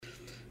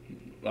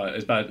like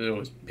as bad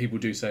as people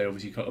do say.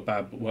 Obviously, a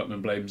bad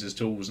workman blames his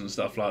tools and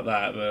stuff like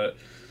that, but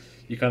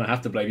you kind of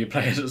have to blame your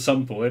players at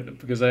some point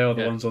because they are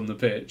the ones on the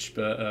pitch.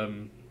 But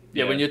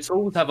yeah, when your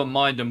tools have a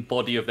mind and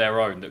body of their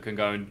own that can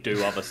go and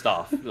do other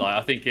stuff, like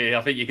I think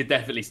you could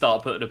definitely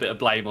start putting a bit of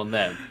blame on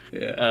them.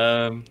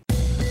 Yeah.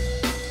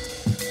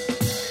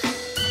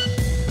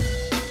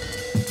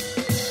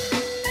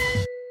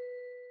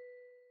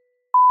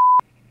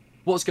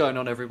 What's going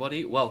on,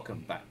 everybody?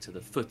 Welcome back to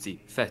the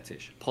Footy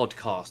Fetish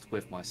podcast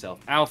with myself,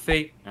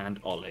 Alfie, and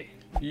Ollie.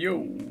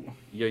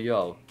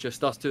 Yo.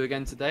 Just us two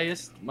again today.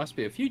 It must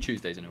be a few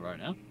Tuesdays in a row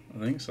now. I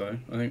think so.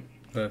 I think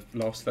the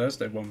last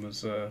Thursday one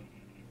was... Oh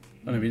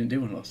no, we didn't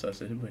do one last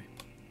Thursday, did we?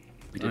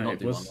 We did not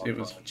do one. It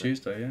was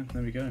Tuesday, yeah.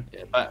 There we go.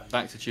 Yeah,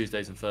 back to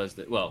Tuesdays and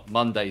Thursdays. Well,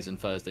 Mondays and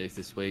Thursdays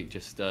this week,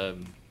 just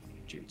due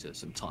to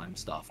some time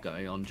stuff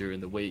going on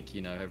during the week.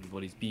 You know,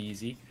 everybody's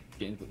busy.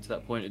 Getting to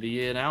that point of the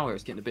year now where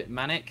it's getting a bit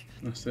manic.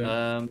 That's it.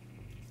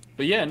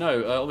 But yeah,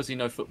 no, obviously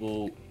no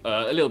football.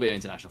 A little bit of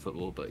international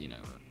football, but you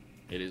know,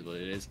 it is what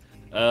it is.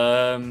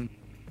 But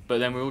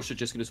then we're also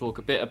just going to talk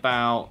a bit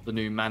about the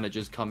new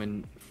managers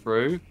coming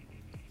through.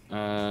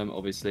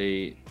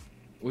 Obviously,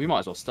 we might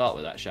as well start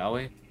with that, shall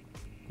we?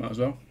 Might as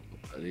well.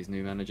 These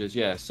new managers,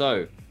 yeah.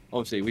 So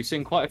obviously, we've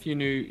seen quite a few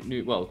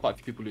quite a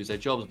few people lose their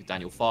jobs. Like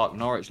Daniel Farke,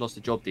 Norwich lost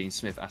a job. Dean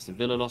Smith, Aston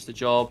Villa lost a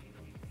job.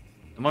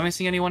 Am I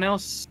missing anyone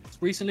else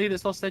recently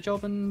that's lost their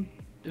job and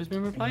has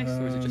been replaced,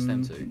 or is it just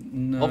them two?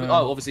 No.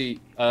 Obviously,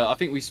 I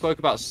think we spoke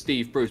about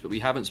Steve Bruce, but we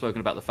haven't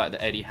spoken about the fact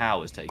that Eddie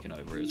Howe has taken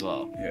over as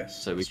well.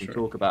 Yes. So we can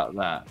talk about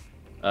that.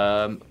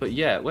 But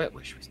yeah, where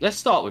should we... Let's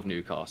start with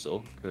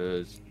Newcastle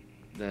because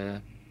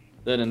they're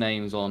the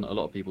names on a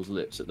lot of people's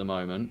lips at the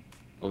moment.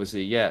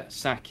 Obviously, yeah,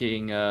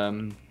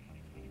 sacking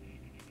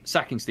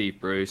Steve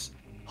Bruce,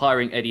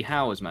 hiring Eddie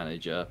Howe as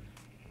manager.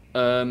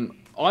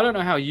 I don't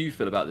know how you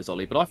feel about this,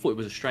 Ollie, but I thought it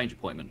was a strange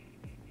appointment.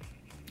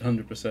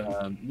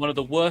 100%. One of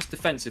the worst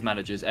defensive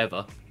managers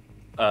ever,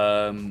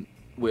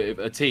 with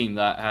a team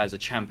that has a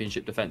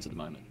championship defence at the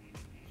moment.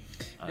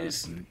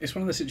 It's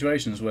one of the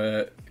situations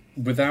where,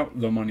 without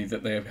the money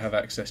that they have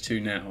access to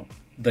now,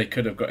 they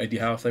could have got Eddie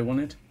Howe if they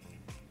wanted.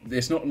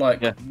 It's not like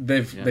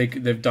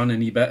they've done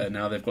any better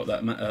now. They've got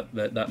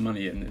that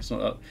money in. It's not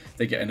that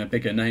they're getting a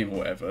bigger name or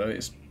whatever.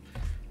 It's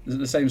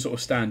the same sort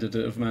of standard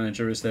of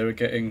manager as they were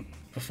getting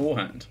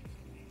beforehand.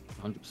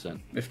 100%.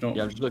 If not,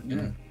 I'm just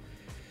looking.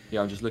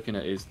 I'm just looking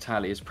at his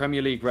tally. His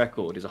Premier League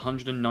record is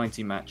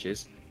 190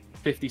 matches,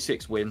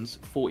 56 wins,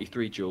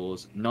 43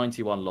 draws,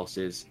 91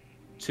 losses,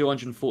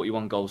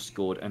 241 goals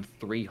scored, and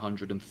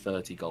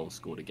 330 goals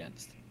scored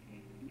against.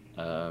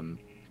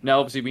 Now,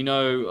 obviously, we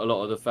know a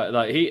lot of the fact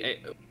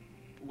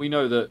we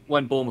know that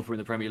when Bournemouth were in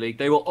the Premier League,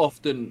 they were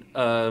often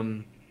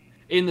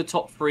in the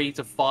top 3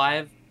 to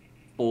 5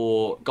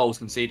 for goals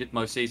conceded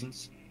most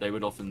seasons. They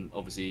would often,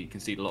 obviously,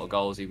 concede a lot of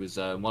goals. He was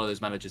one of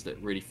those managers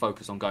that really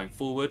focus on going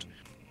forward.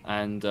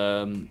 And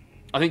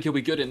I think he'll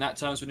be good in that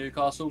terms for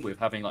Newcastle with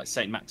having like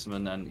St.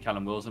 Maximin and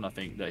Callum Wilson. I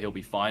think that he'll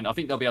be fine. I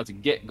think they'll be able to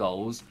get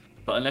goals,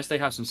 but unless they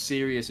have some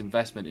serious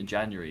investment in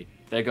January,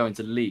 they're going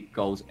to leak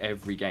goals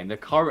every game. They're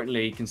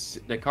currently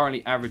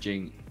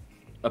averaging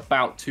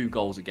about 2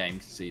 goals a game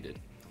conceded.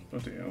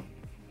 Bloody hell.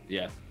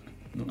 Yeah.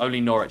 Only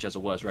Norwich has a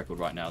worse record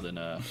right now than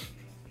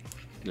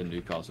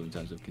Newcastle in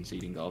terms of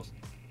conceding goals.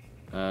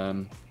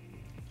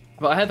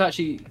 But I have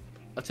actually,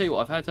 I'll tell you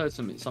what, I've heard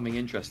something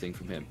interesting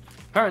from him.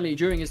 Apparently,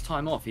 during his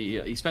time off,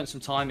 he spent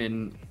some time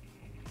in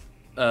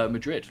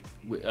Madrid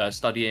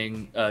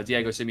studying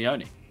Diego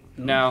Simeone.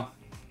 Now,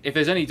 if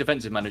there's any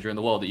defensive manager in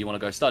the world that you want to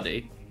go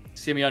study,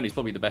 Simeone's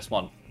probably the best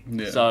one.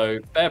 Yeah. So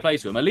fair play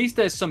to him. At least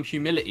there's some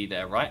humility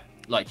there, right?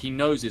 Like he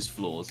knows his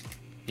flaws,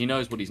 he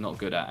knows what he's not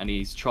good at, and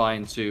he's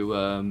trying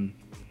to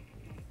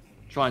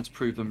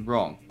prove them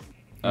wrong.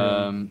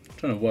 Trying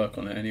to work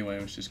on it anyway,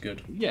 which is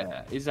good.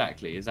 Yeah,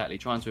 exactly.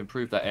 Trying to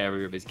improve that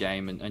area of his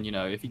game, and you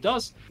know, if he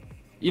does,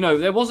 you know,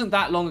 there wasn't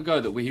that long ago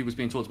that he was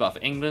being talked about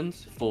for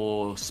England,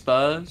 for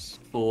Spurs,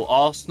 for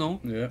Arsenal.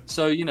 Yeah.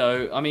 So you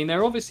know, I mean,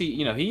 they're obviously,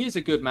 you know, he is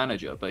a good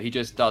manager, but he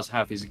just does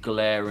have his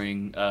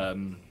glaring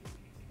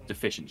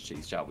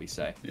deficiencies, shall we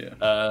say?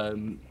 Yeah.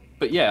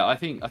 But yeah, I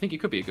think it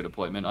could be a good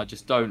appointment. I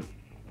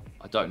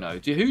don't know.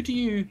 Do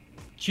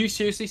you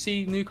seriously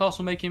see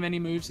Newcastle making any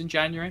moves in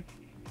January?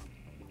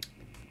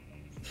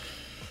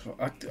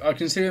 I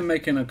can see them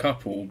making a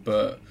couple,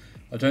 but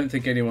I don't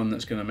think anyone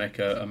that's going to make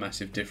a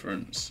massive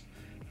difference.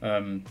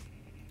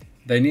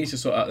 They need to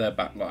sort out their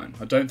back line.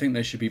 I don't think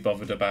they should be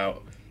bothered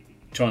about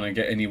trying to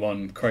get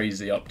anyone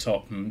crazy up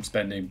top and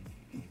spending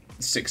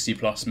 60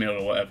 plus mil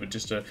or whatever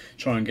just to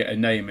try and get a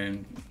name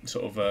in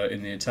sort of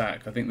in the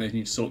attack. I think they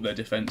need to sort their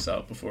defence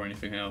out before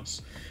anything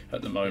else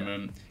at the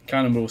moment. Yeah.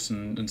 Callum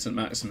Wilson and St.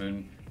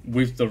 Maximin,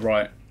 with the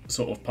right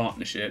sort of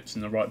partnerships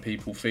and the right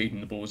people feeding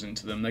the balls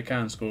into them, they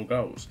can score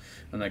goals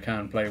and they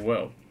can play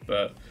well,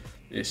 but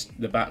it's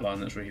the back line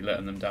that's really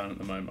letting them down at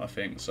the moment, I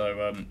think.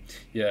 So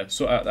yeah,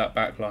 sort out that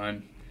back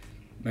line,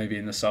 maybe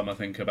in the summer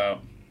think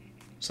about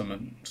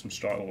some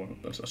strike or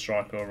a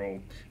striker or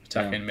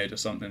attacking mid or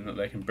something that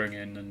they can bring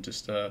in and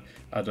just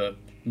add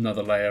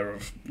another layer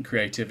of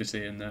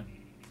creativity in there.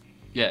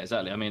 Yeah,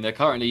 exactly. I mean, they're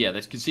currently,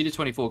 they've conceded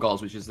 24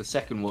 goals, which is the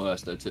second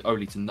worst,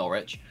 only to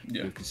Norwich,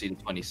 who've conceded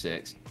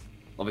 26.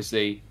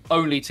 Obviously,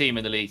 only team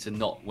in the league to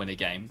not win a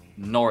game.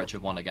 Norwich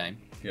have won a game.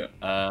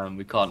 Yeah.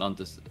 We can't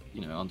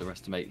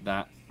underestimate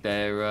that.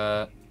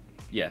 They're,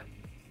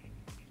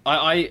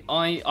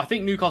 I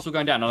think Newcastle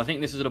going down, and I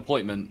think this is an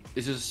appointment.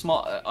 This is a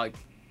smart.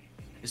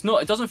 It's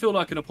not. It doesn't feel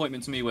like an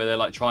appointment to me where they're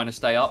like trying to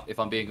stay up. If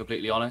I'm being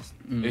completely honest,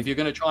 if you're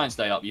going to try and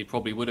stay up, you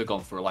probably would have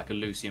gone for like a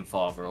Lucien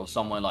Favre or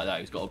someone like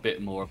that who's got a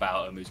bit more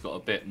about him, who's got a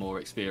bit more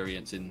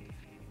experience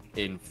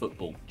in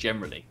football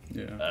generally.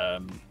 Yeah.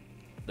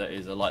 That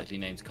is a likely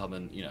name to come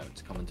and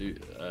come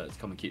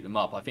and keep them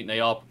up. I think they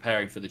are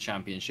preparing for the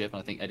Championship,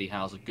 and I think Eddie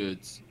Howe's a good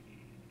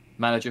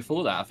manager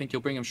for that. I think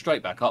he'll bring them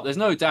straight back up. There's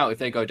no doubt if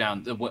they go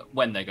down,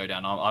 when they go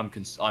down,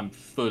 I'm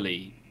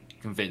fully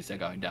convinced they're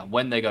going down.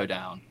 When they go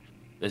down,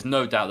 there's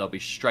no doubt they'll be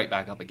straight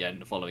back up again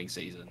the following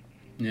season.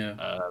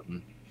 Yeah.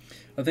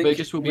 I think it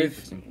just will be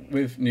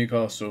with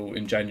Newcastle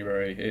in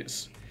January,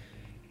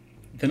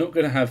 they're not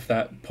going to have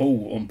that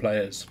pull on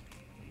players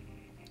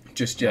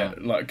just yet.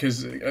 Yeah. Like,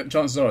 because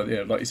chances are,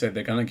 like you said,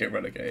 they're going to get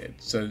relegated.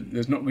 So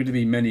there's not going to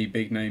be many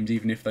big names,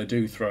 even if they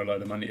do throw a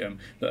load of money at them,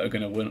 that are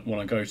going to want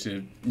to go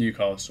to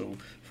Newcastle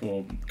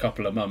for a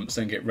couple of months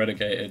and get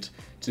relegated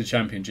to the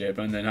Championship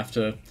and then have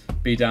to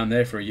be down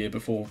there for a year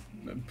before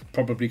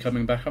probably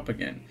coming back up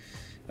again.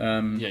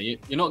 You're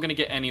not going to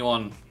get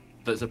anyone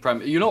that's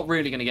you're not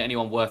really going to get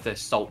anyone worth their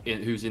salt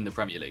who's in the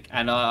Premier League.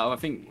 And I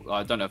think,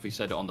 I don't know if we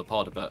said it on the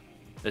pod, but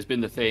there's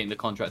been the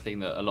contract thing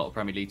that a lot of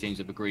Premier League teams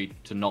have agreed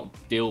to not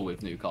deal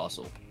with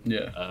Newcastle.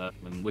 Yeah.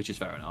 Which is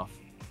fair enough.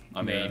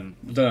 I mean,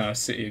 I don't know how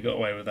City got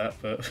away with that,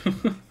 but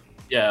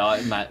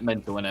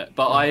mental in it.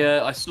 But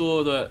I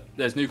saw that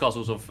there's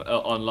Newcastle sort of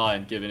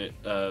online giving it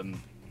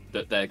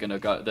that they're gonna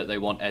go, that they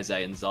want Eze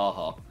and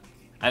Zaha,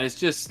 and it's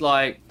just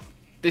like,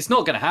 it's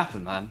not gonna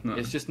happen, man. No.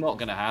 It's just not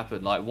gonna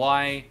happen. Like,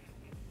 why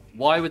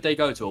would they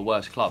go to a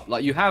worse club?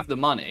 Like, you have the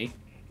money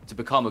to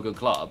become a good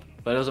club,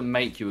 but it doesn't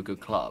make you a good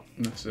club.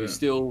 You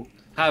still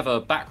have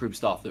a backroom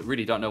staff that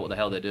really don't know what the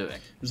hell they're doing.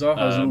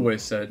 Zaha's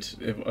always said,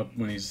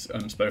 when he's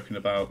spoken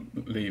about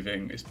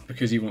leaving, it's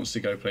because he wants to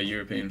go play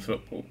European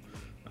football,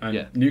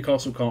 and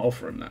Newcastle can't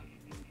offer him that.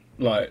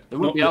 Like,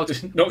 not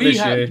this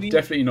year,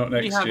 definitely not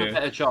next year.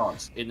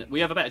 We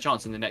have a better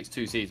chance in the next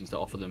 2 seasons to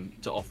offer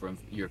him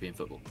European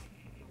football.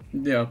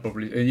 Yeah,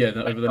 probably.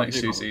 Over the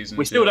next 2 seasons.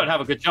 We still don't have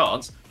a good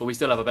chance, but we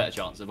still have a better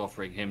chance of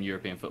offering him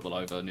European football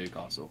over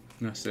Newcastle.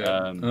 That's it.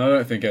 And I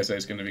don't think Eze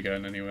is going to be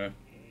going anywhere.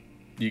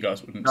 You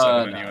guys wouldn't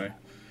sell him anyway.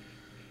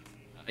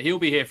 He'll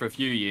be here for a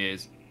few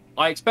years.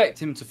 I expect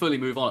him to fully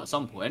move on at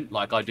some point,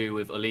 like I do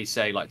with Elise,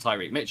 like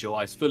Tyreek Mitchell.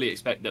 I fully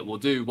expect that we'll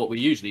do what we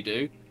usually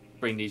do,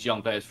 bring these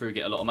young players through,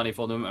 get a lot of money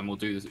for them, and we'll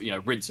do this,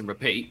 rinse and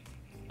repeat.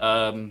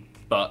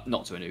 But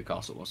not to a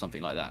Newcastle or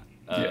something like that.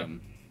 I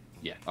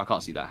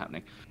can't see that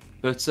happening.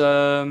 But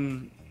so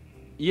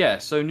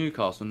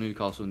Newcastle.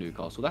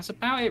 That's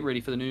about it really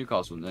for the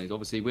Newcastle news.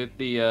 Obviously, with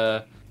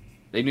the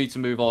they need to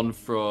move on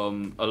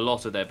from a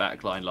lot of their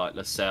backline, like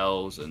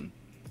Lascelles, and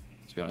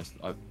to be honest,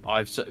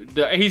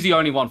 he's the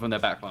only one from their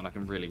backline I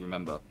can really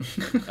remember.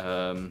 Let's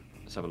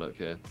have a look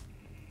here.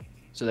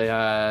 So they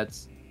had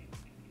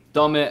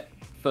Dummett,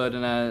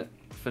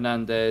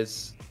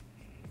 Fernandez,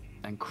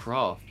 and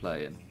Kraft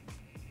playing.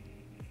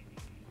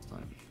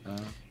 Do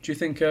you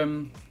think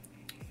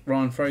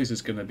Ryan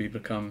Fraser's going to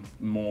become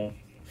more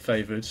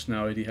favoured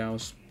now Eddie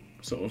Howe's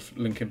sort of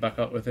linking back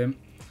up with him?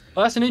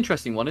 Well, that's an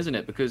interesting one, isn't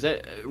it? Because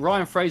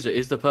Ryan Fraser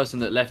is the person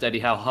that left Eddie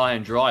Howe high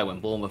and dry when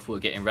Bournemouth were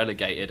getting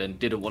relegated and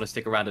didn't want to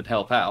stick around and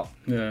help out.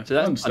 Yeah, so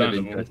that's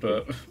understandable,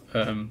 but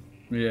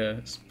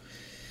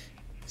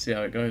see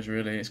how it goes,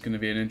 really. It's going to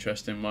be an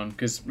interesting one,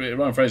 because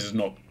Ryan Fraser's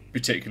not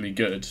particularly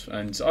good,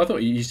 and I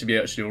thought he used to be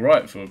actually all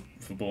right for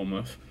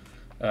Bournemouth.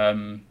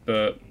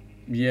 But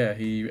yeah,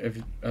 he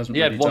hasn't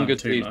really done too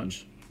season.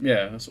 Much.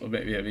 Yeah, that's what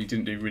he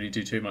didn't really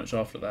do too much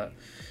after that.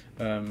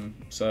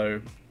 So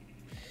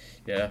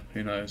yeah,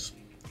 who knows?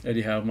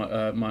 Eddie Howe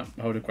might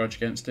hold a grudge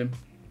against him.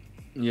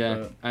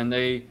 Yeah, and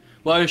I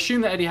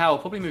assume that Eddie Howe will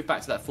probably move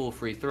back to that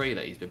 4-3-3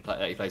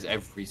 that he plays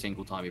every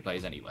single time he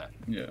plays anywhere.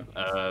 Yeah.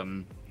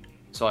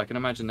 So I can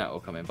imagine that will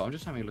come in. But I'm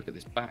just having a look at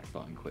this back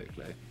line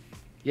quickly.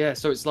 Yeah,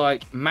 so it's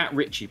like Matt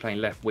Ritchie playing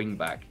left wing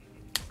back,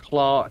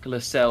 Clark,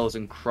 Lascelles,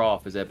 and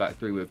Kraft as their back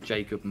three, with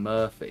Jacob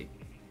Murphy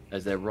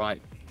as their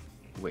right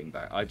wing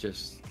back. And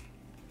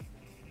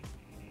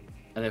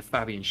then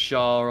Fabian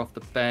Schär off the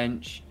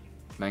bench,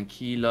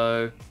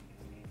 Manquillo.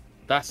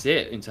 That's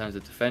it in terms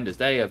of defenders.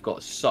 They have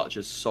got such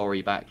a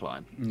sorry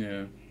backline.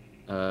 Yeah.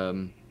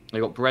 They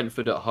got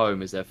Brentford at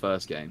home as their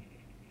first game.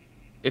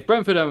 If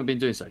Brentford haven't been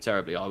doing so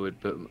terribly, I'd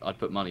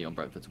put money on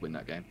Brentford to win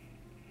that game.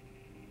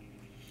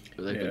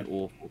 But they've been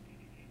awful.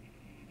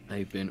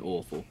 They've been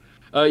awful.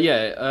 I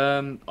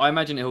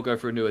imagine he'll go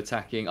for a new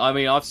attacking. I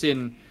mean, I've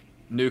seen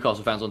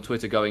Newcastle fans on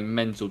Twitter going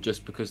mental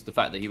just because the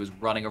fact that he was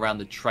running around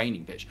the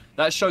training pitch.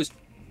 That shows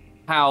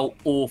how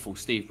awful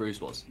Steve Bruce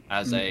was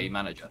as a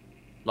manager.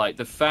 Like,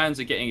 the fans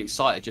are getting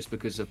excited just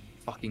because of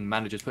fucking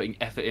managers putting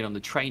effort in on the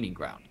training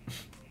ground.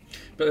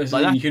 But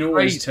like, you can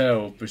always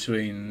tell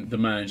between the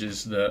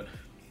managers that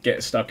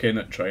get stuck in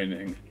at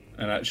training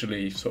and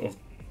actually sort of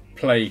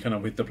play kind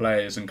of with the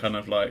players and kind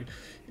of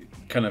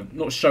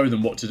not show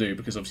them what to do,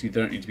 because obviously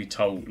they don't need to be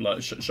told,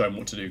 like show them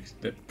what to do because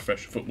they're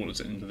professional footballers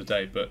at the end of the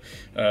day. But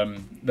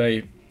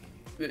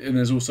and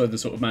there's also the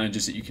sort of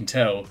managers that you can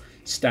tell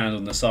stand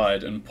on the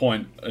side and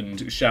point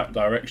and shout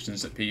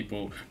directions at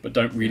people, but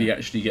don't really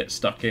actually get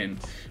stuck in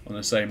on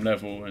the same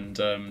level. And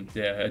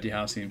Eddie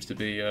Howe seems to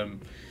be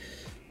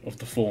of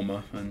the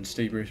former, and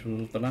Steve Bruce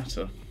was of the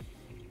latter.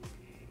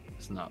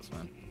 It's nuts,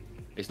 man.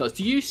 It's nuts.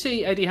 Do you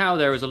see Eddie Howe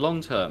there as a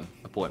long-term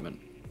appointment?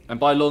 And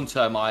by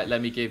long-term,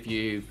 let me give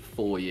you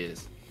 4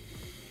 years.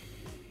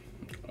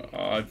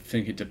 I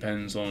think it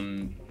depends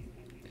on...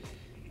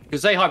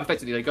 Because say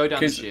hypothetically they go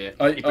down this year,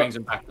 he brings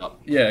them back up.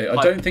 Yeah,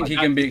 I don't think he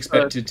can be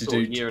expected to do...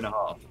 A year and a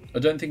half. I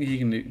don't think he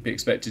can be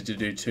expected to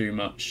do too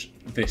much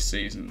this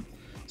season.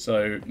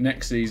 So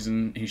next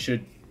season he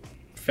should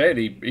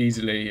fairly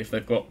easily, if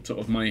they've got sort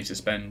of money to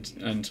spend,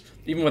 and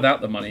even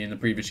without the money in the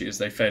previous years,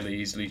 they fairly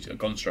easily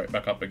gone straight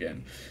back up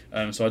again.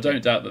 So I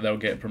don't doubt that they'll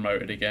get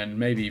promoted again,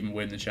 maybe even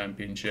win the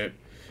championship.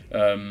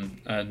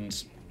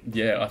 And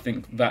yeah, I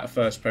think that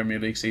first Premier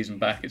League season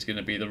back is going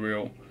to be the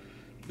real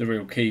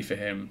key for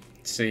him,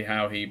 to see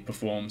how he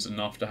performs, and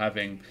after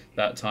having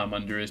that time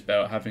under his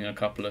belt, having a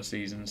couple of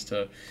seasons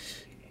to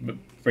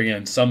bring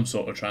in some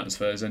sort of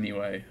transfers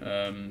anyway,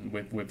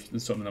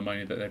 with some of the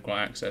money that they've got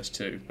access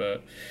to.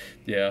 But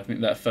yeah, I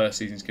think that first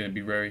season is going to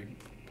be very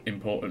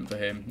important for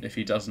him. If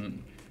he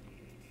doesn't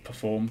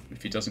perform,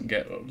 if he doesn't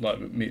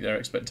meet their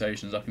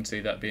expectations, I can see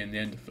that being the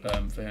end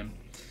for him.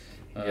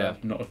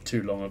 Not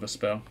too long of a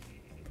spell,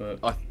 but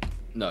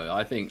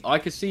I think I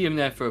could see him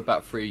there for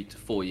about 3 to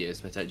 4 years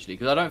potentially,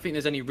 because I don't think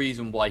there's any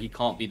reason why he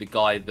can't be the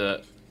guy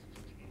that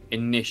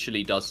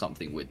initially does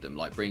something with them,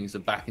 like brings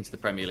them back into the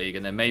Premier League,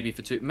 and then maybe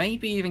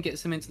maybe even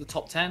gets them into the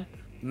top 10,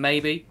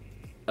 maybe.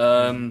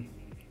 But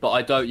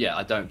I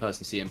don't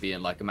personally see him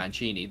being like a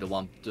Mancini, the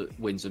one that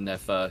wins them their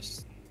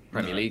first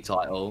Premier League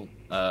title.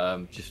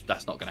 Just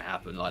that's not going to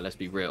happen. Like, let's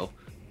be real.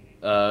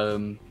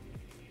 But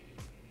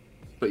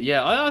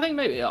yeah, I think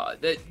maybe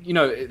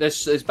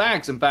there's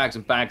bags and bags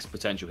and bags of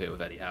potential here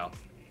with Eddie Howe.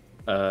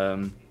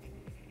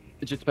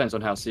 It just depends on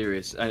how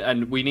serious,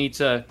 and we need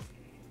to.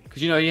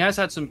 Because, he has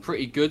had some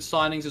pretty good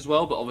signings as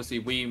well, but obviously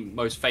we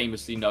most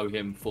famously know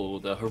him for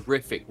the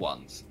horrific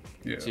ones.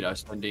 Yeah. So,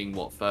 spending,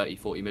 30,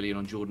 40 million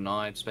on Jordan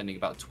Ives, spending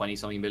about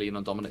 20-something million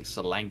on Dominic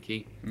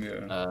Solanke.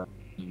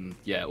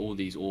 Yeah. All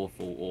these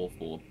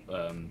awful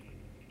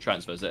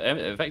transfers that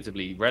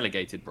effectively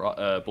relegated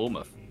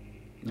Bournemouth.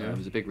 It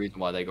was a big reason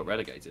why they got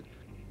relegated.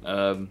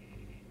 But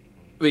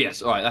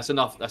yes, all right, that's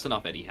enough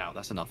Eddie Howe.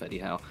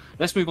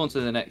 Let's move on to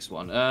the next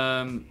one.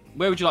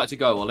 Where would you like to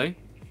go, Ollie?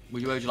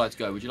 Where would you like to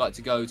go? Would you like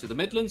to go to the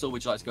Midlands, or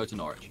would you like to go to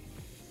Norwich?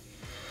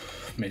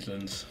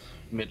 Midlands.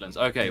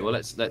 Okay, well,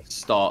 let's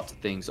start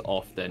things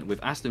off then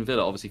with Aston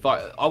Villa. Obviously,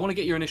 I want to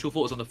get your initial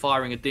thoughts on the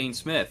firing of Dean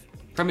Smith.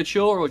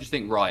 Premature, or do you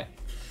think right?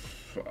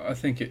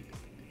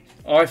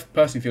 I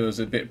personally feel it's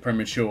a bit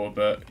premature,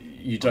 but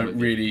you don't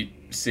really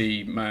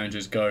see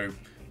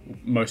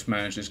most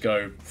managers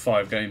go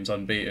 5 games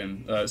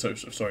unbeaten.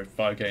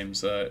 5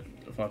 games,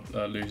 5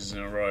 losers in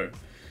a row,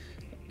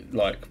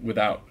 like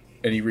without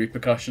any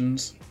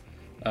repercussions.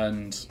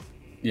 And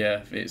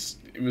yeah, it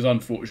was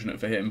unfortunate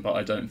for him,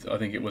 but I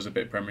think it was a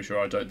bit premature.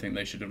 I don't think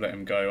they should have let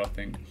him go. I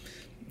think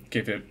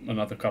give it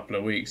another couple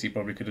of weeks, he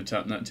probably could have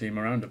turned that team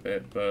around a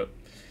bit. But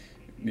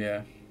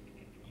yeah,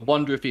 I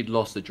wonder if he'd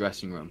lost the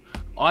dressing room.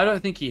 I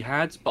don't think he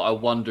had, but I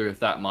wonder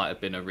if that might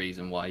have been a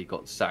reason why he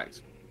got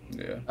sacked.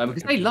 Yeah,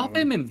 because they love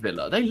him in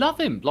Villa. They love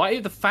him.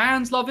 Like, the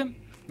fans love him.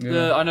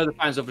 Yeah. I know the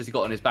fans obviously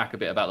got on his back a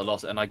bit about the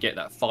loss, and I get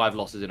that 5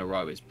 losses in a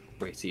row is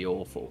pretty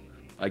awful.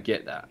 I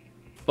get that,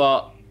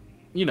 but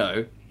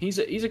he's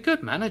a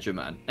good manager,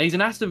 man. And he's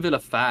an Aston Villa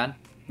fan.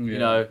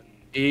 Yeah.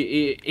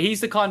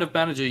 He's the kind of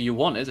manager you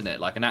want, isn't it?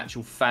 Like an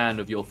actual fan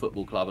of your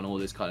football club and all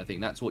this kind of thing.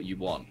 That's what you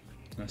want.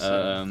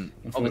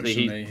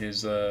 Unfortunately,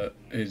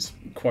 his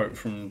quote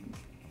from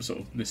sort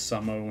of this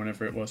summer,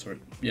 whenever it was,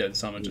 the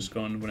summer just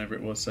gone, whenever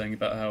it was, saying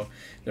about how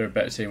they're a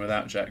better team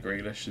without Jack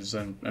Grealish, has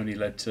only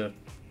led to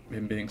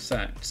him being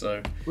sacked.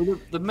 So, well,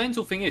 the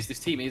mental thing is, this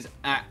team is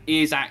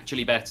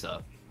actually better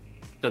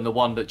than the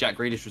one that Jack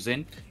Grealish was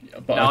in. Yeah,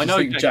 but now, I know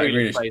think Jack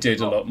Grealish did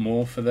a lot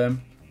more for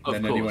them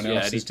than anyone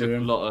else is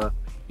doing.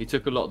 He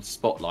took a lot of the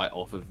spotlight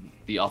off of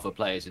the other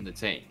players in the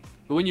team.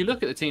 But when you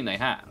look at the team they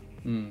have,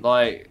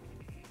 like,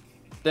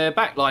 their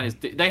back line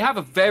they have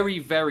a very,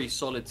 very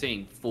solid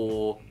team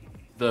for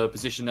the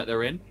position that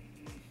they're in.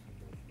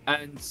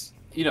 And,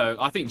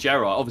 I think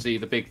Gerrard, obviously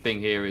the big thing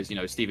here is,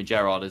 Steven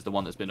Gerrard is the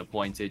one that's been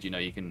appointed.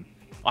 I think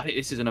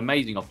this is an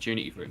amazing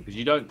opportunity for him,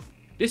 because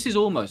this is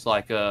almost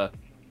like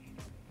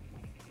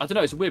I don't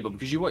know, it's weird, but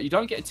because you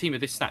don't get a team of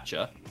this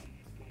stature,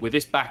 with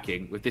this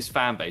backing, with this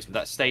fan base, with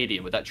that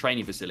stadium, with that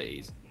training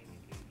facilities,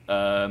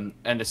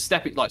 And the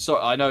stepping, like,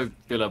 sorry, I know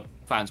Villa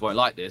fans won't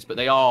like this, but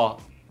they are,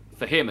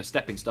 for him, a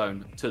stepping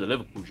stone to the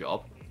Liverpool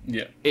job.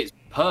 Yeah. It's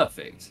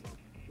perfect.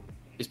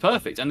 It's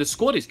perfect. And the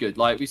squad is good.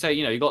 Like we say,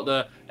 you got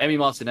the Emi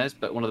Martinez,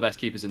 but one of the best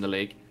keepers in the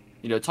league.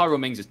 Tyrone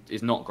Mings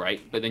is not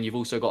great, but then you've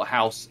also got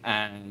House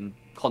and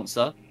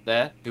Konsa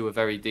there, who are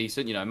very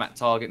decent. Matt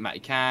Targett, Matty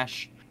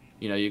Cash.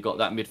 You've got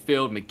that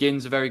midfield.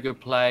 McGinn's a very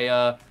good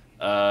player.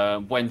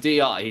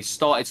 Buendia, he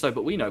started slow,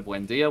 but we know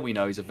Buendia. We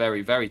know he's a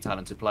very, very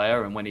talented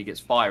player, and when he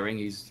gets firing,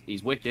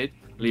 he's wicked.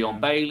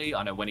 Leon Bailey,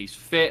 I know when he's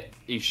fit,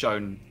 he's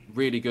shown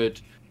really good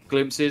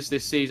glimpses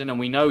this season, and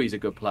we know he's a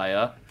good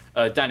player.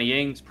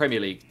 Danny Ings, Premier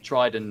League,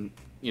 tried and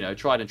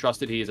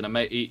trusted. He is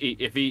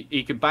if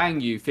he could bang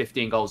you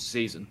 15 goals a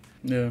season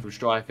for a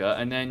striker,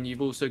 and then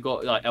you've also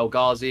got like El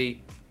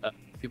Ghazi,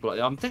 people like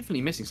that. I'm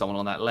definitely missing someone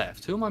on that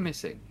left. Who am I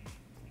missing?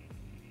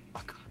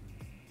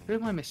 Who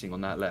am I missing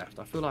on that left?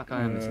 I feel like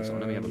I am missing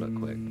someone. Let me have a look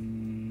quick.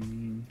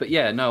 But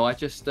yeah, no, I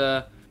just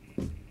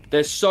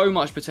there's so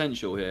much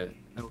potential here.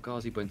 El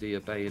Ghazi,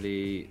 Buendia,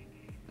 Bailey.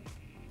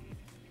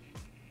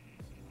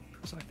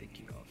 What was I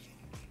thinking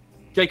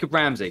of? Jacob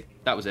Ramsey.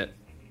 That was it.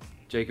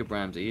 Jacob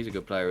Ramsey. He's a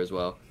good player as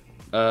well.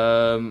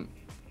 No,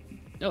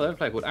 they have a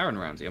player called Aaron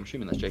Ramsey. I'm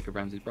assuming that's Jacob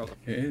Ramsey's brother.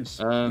 It is.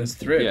 There's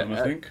 3 of them,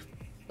 I think.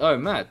 Oh,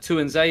 mad.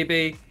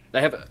 Tuanzebe.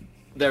 They have,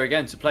 there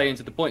again, to play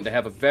into the point, they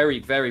have a very,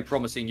 very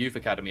promising youth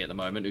academy at the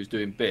moment who's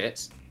doing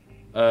bits.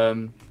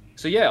 So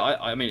yeah,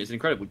 I mean, it's an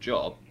incredible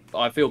job.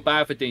 I feel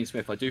bad for Dean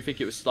Smith. I do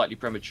think it was slightly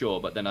premature,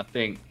 but then I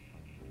think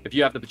if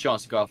you have the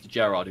chance to go after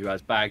Gerrard, who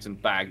has bags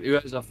and bags, who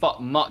has a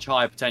much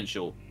higher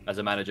potential as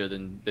a manager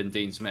than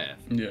Dean Smith.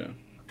 Yeah.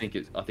 I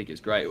think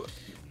it's great.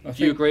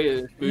 Do you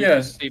agree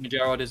that Steven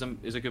Gerrard is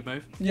a good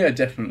move? Yeah,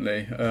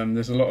 definitely.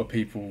 There's a lot of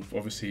people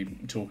obviously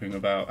talking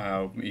about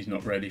how he's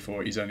not ready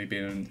for it. He's only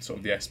been in sort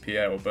of the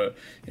SPL, but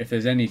if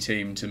there's any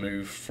team to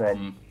move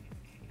from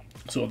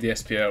sort of the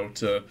SPL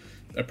to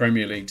a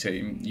Premier League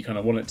team, you kind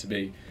of want it to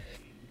be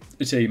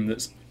a team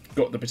that's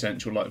got the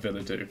potential like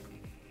Villa do,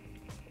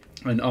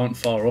 and aren't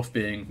far off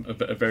being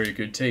a very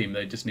good team.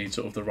 They just need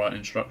sort of the right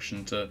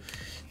instruction to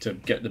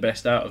get the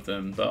best out of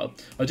them.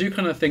 But I do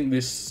kind of think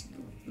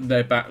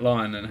their back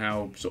line and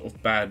how sort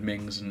of bad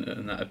Mings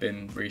and that have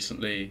been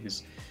recently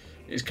is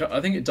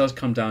I think it does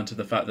come down to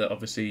the fact that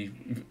obviously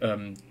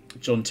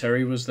John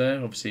Terry was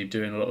there, obviously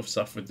doing a lot of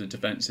stuff with the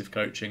defensive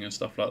coaching and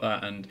stuff like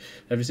that, and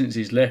ever since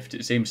he's left,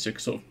 it seems to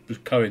sort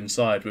of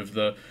coincide with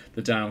the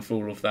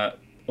downfall of that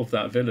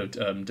Villa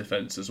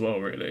defence as well,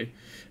 really.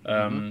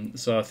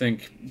 So I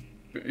think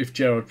if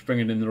Gerrard's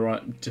bringing in the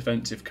right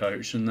defensive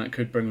coach, and that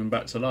could bring them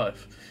back to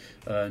life.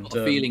 And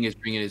the feeling is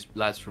bringing his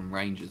lads from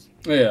Rangers.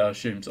 Yeah, I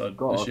assume it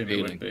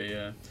would be.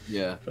 Yeah.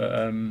 Yeah.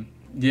 But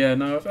yeah,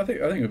 no, I think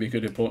it would be a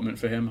good appointment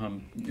for him.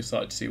 I'm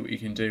excited to see what he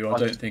can do. I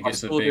don't think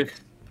it's a big.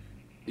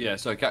 Yeah,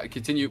 so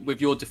continue with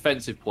your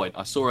defensive point.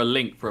 I saw a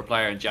link for a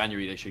player in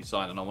January they should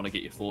sign, and I want to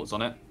get your thoughts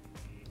on it.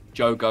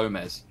 Joe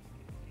Gomez.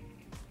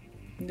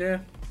 Yeah.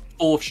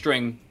 Fourth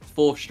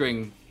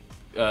string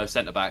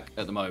centre back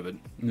at the moment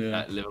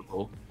at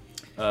Liverpool.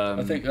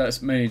 I think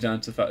that's mainly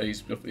down to the fact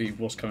that he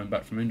was coming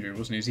back from injury,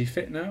 wasn't he? Is he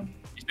fit now?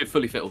 He's been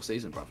fully fit all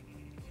season, bro.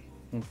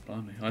 Oh,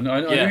 blimey.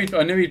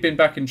 I knew he'd been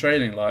back in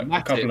training like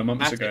a couple of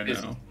months ago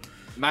now.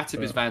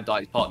 Matip is Van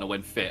Dijk's partner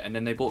when fit, and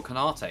then they bought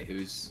Konate,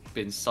 who's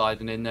been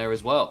siding in there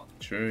as well.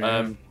 True.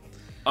 Yeah.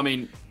 I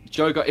mean,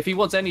 if he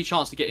wants any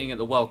chance to get in at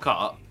the World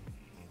Cup,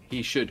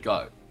 he should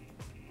go,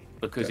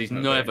 because he's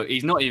not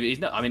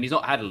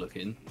had a look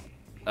in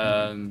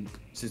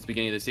since the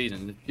beginning of the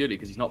season, purely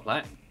because he's not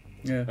playing.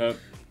 Yeah.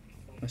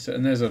 That's it.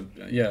 And there's a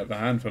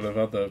handful of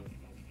other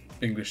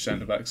English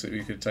centre backs that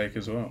we could take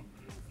as well.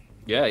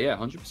 Yeah,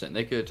 100%.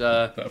 They could.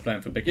 That are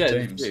playing for bigger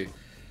teams. I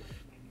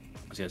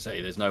was going to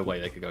say, there's no way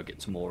they could go get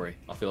Tomori.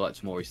 I feel like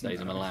Tomori stays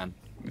in Milan.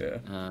 Yeah.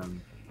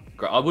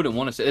 I wouldn't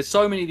want to see. There's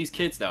so many of these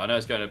kids now. I know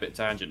it's going a bit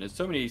tangent. There's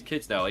so many of these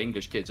kids now,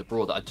 English kids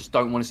abroad, that I just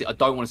don't want to see. I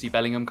don't want to see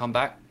Bellingham come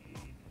back.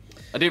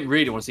 I didn't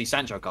really want to see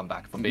Sancho come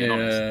back, if I'm being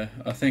honest. Yeah,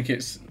 I think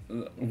it's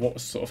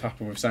what's sort of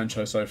happened with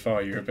Sancho so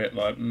far. You're a bit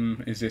like,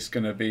 is this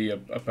going to be a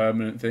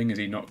permanent thing? Is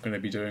he not going to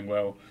be doing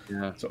well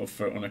sort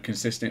of on a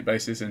consistent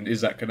basis? And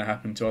is that going to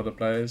happen to other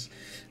players?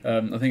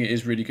 I think it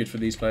is really good for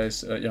these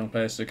players, young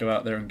players, to go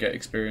out there and get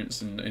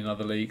experience in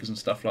other leagues and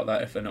stuff like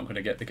that if they're not going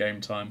to get the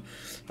game time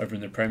over in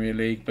the Premier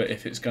League. But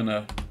if it's going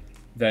to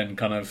then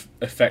kind of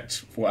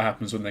affect what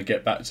happens when they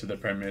get back to the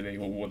Premier League,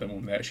 or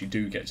when they actually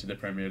do get to the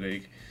Premier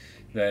League,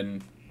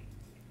 then...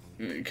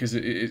 Because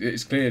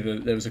it's clear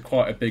that there was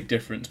quite a big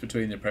difference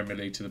between the Premier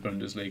League to the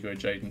Bundesliga with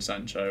Jadon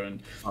Sancho,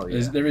 and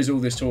there is all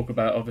this talk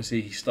about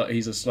obviously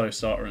he's a slow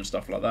starter and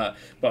stuff like that,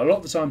 but a lot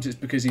of the times it's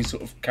because he's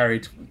sort of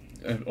carried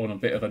on a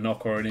bit of a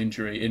knock or an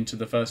injury into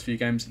the first few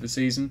games of the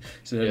season,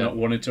 so they're not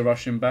wanted to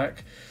rush him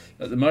back.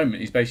 At the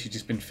moment, he's basically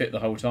just been fit the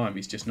whole time.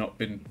 He's just not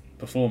been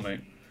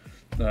performing.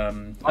 I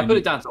put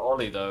it down to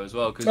Ollie though as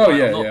well.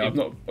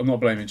 I'm not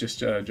blaming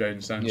just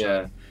Jadon Sancho.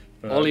 Yeah.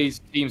 Ollie's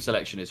team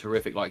selection is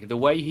horrific. Like the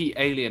way he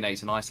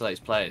alienates and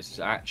isolates players is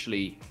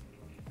actually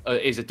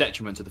is a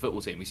detriment to the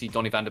football team. We see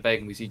Donny van der Beek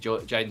and we see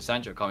Jadon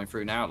Sancho coming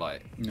through now.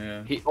 Like,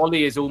 Yeah.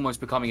 Ollie is almost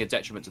becoming a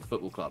detriment to the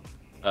football club.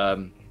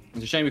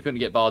 It's a shame we couldn't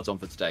get Bards on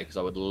for today because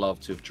I would love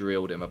to have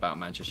drilled him about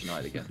Manchester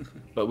United again.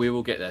 But we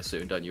will get there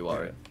soon, don't you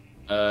worry.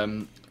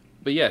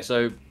 But yeah,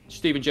 so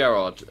Steven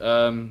Gerrard.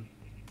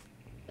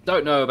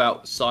 Don't know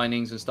about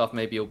signings and stuff.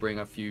 Maybe he'll bring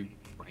a few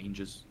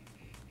Rangers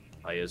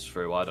players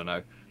through. I don't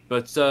know.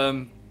 But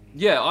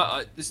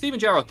yeah, the Steven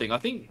Gerrard thing, I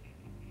think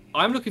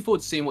I'm looking forward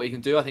to seeing what he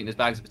can do. I think there's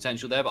bags of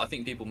potential there, but I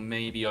think people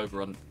may be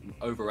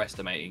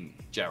overestimating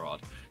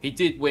Gerrard. He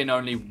did win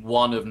only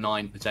 1 of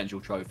 9 potential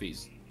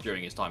trophies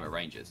during his time at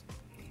Rangers.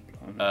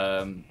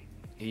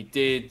 He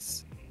did,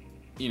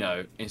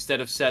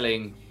 instead of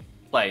selling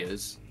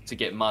players to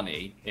get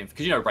money,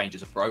 because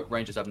Rangers are broke.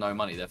 Rangers have no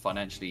money. They're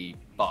financially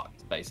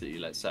fucked, basically.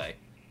 Let's say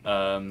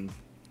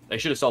they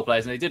should have sold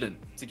players and they didn't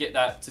to take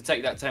that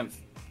 10th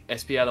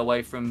SPL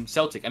away from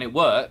Celtic, and it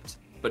worked.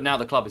 But now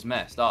the club is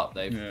messed up.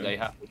 They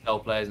have to sell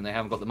players and they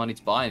haven't got the money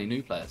to buy any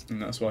new players.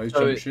 And that's why he's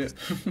jumped ship.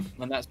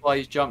 And that's why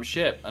he's jumped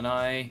ship. And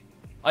I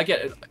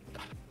get it.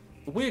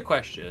 A weird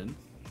question.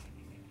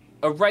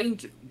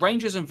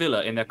 Rangers and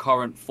Villa in their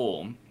current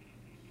form,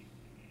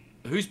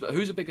 who's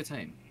a bigger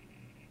team?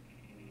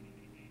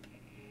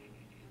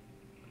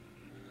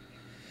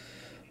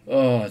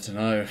 Oh, I don't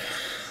know.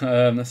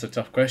 That's a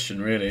tough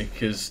question, really,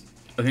 because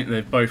I think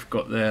they've both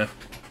got their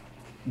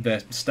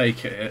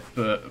stake at it,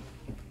 but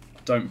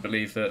don't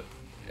believe that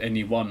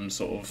any one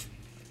sort of.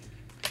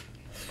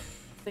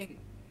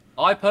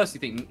 I personally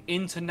think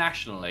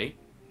internationally,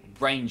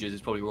 Rangers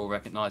is probably more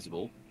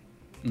recognisable.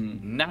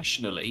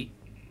 Nationally,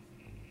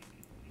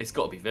 it's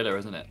got to be Villa,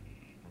 isn't it?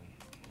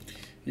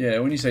 Yeah,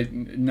 when you say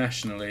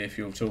nationally, if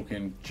you're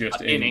talking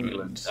just in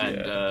England and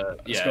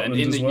Scotland and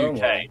in as the well,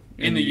 UK,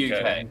 in the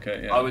UK,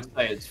 okay, yeah. I would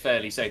say it's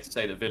fairly safe to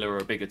say that Villa are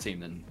a bigger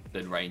team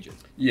than Rangers.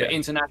 Yeah. But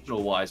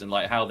international wise and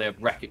like how they're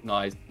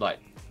recognised like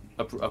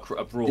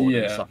abroad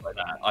and stuff like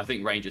that, I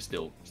think Rangers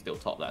still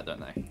top that, don't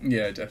they?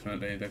 Yeah,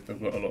 definitely. They've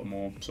got a lot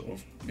more sort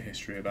of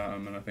history about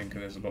them, and I think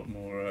there's a lot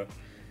more.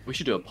 We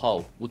should do a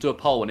poll. We'll do a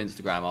poll on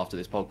Instagram after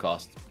this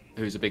podcast.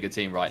 Who's a bigger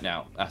team right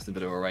now, Aston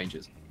Villa or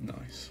Rangers?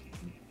 Nice.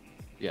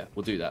 Yeah,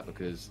 we'll do that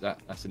because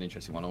that's an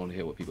interesting one. I want to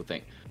hear what people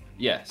think.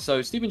 Yeah,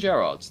 so Steven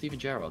Gerrard.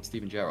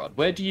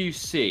 Where do you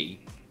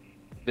see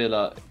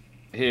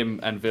him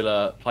and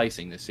Villa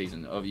placing this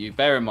season? You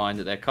bear in mind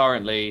that they're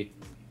currently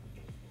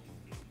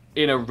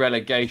in a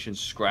relegation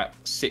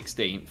scrap,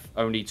 16th,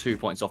 only 2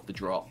 points off the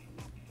drop.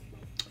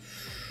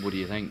 What do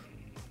you think?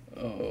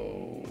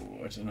 Oh,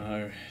 I don't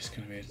know. It's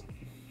going to be.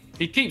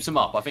 He keeps them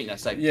up. I think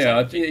that's safe.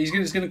 Yeah, he's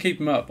going to keep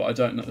them up, but I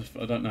don't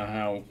know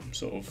how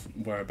sort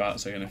of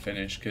whereabouts they're going to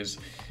finish, because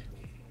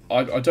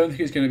I don't think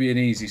it's going to be an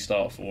easy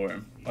start for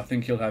him. I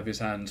think he'll have his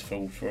hands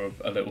full for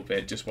a little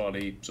bit, just while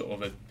he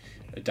sort of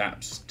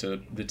adapts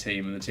to the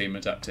team and the team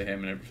adapt to him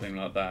and everything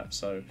like that.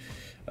 So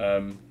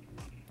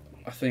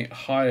I think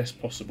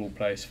highest possible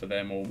place for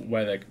them, or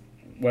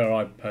where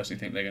I personally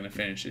think they're going to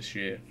finish this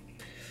year,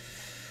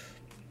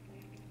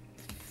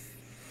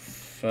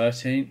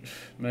 13th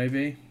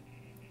maybe.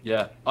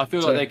 Yeah, I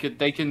feel like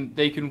they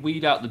can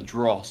weed out the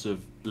dross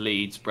of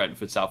Leeds,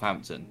 Brentford,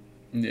 Southampton.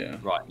 Yeah.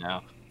 Right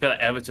now, I feel like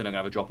Everton are going to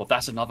have a drop off.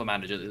 That's another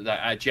manager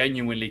that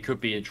genuinely could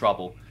be in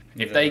trouble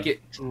if they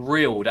get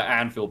drilled at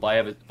Anfield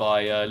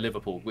by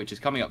Liverpool, which is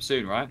coming up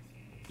soon, right?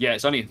 Yeah,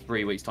 it's only in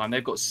 3 weeks' time.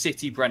 They've got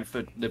City,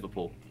 Brentford,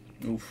 Liverpool.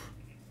 Oof.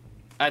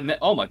 And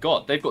oh my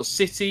God, they've got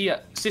City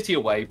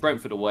away,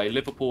 Brentford away,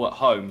 Liverpool at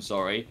home.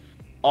 Sorry,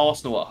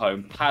 Arsenal at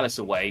home, Palace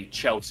away,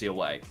 Chelsea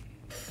away.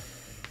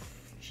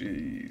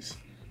 Jeez.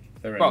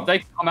 Bro, they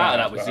could come out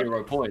of that with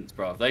 0 points,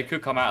 bro. They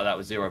could come out of that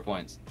with 0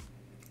 points.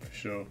 For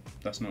sure.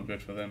 That's not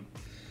good for them.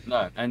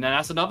 No, and then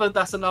that's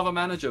another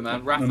manager,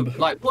 man. Rafa,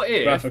 what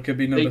if Rafa could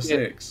be number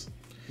 6?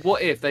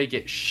 What if they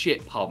get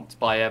shit pumped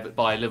by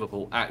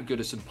Liverpool at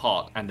Goodison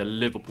Park and the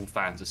Liverpool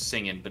fans are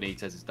singing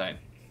Benitez's name?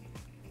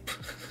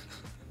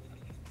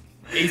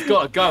 He's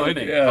got to go, isn't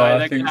he? Yeah,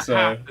 I think so.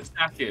 Have to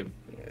sack him.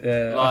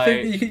 Yeah, I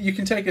think you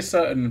can take a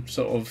certain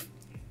sort of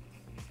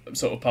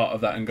part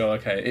of that and go,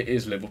 okay, it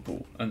is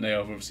Liverpool, and they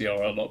obviously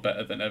are a lot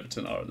better than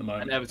Everton are at the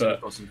moment. And Everton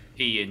have got some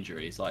key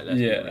injuries, let's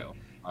be real.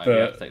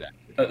 But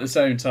at the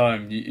same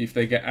time, if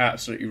they get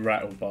absolutely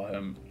rattled by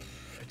them,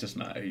 it doesn't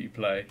matter who you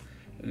play.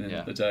 At the end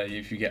of the day,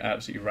 if you get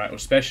absolutely rattled,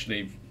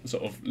 especially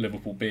sort of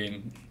Liverpool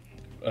being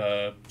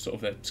sort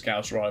of their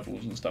Scouse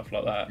rivals and stuff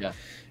like that,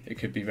 it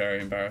could be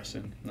very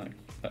embarrassing. Like,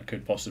 that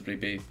could possibly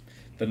be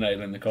the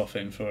nail in the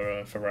coffin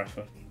for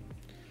Rafa.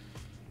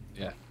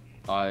 Yeah.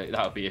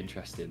 That would be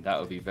interesting. That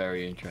would be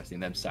very interesting.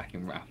 Them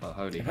sacking Rafa.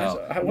 Holy hell!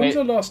 When was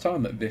the last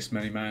time that this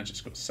many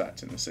managers got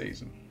sacked in the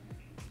season?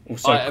 Or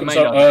so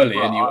early,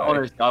 anyway.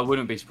 Honestly, I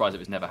wouldn't be surprised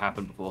if it's never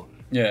happened before.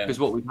 Yeah. Because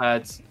what we've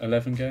had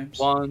 11 games.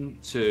 1,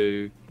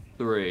 2,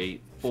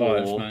 3,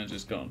 4. 5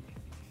 managers gone.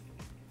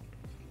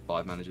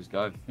 5 managers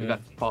go. We've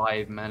had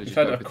 5 managers.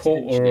 We've had a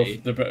quarter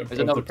of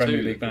the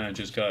Premier League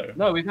managers go.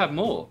 No, we've had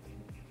more.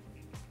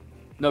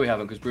 No, we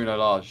haven't, because Bruno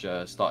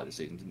Lage started the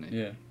season, didn't he?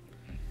 Yeah.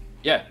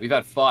 Yeah, we've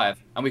had 5,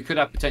 and we could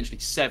have potentially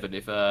 7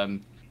 if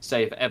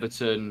say if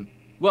Everton,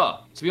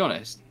 well, to be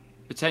honest,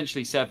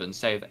 potentially 7.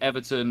 Say if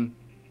Everton,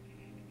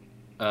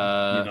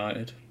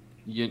 United.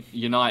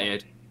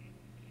 United,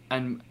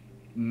 and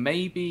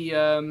maybe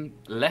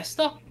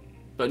Leicester,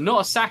 but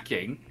not a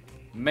sacking.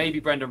 Maybe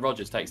Brendan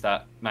Rodgers takes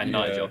that Man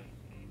United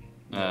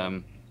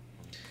job.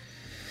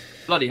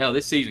 Bloody hell,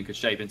 this season could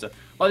shape into...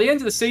 By the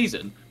end of the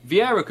season,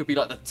 Vieira could be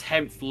like the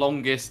 10th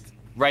longest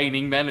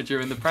reigning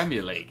manager in the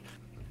Premier League.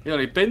 He's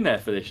only been there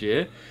for this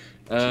year.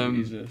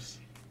 Jesus.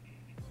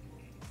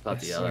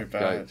 Bloody hell, so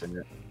bad.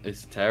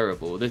 It's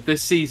terrible.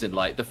 This season,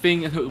 like, the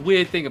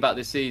weird thing about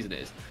this season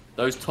is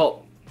those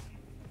top...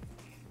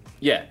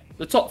 Yeah,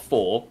 the top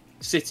 4,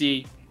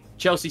 City,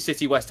 Chelsea,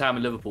 City, West Ham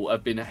and Liverpool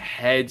have been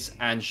heads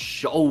and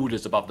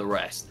shoulders above the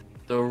rest.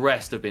 The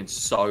rest have been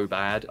so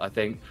bad, I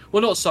think.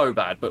 Well, not so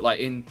bad, but like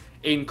in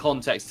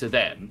context to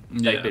them,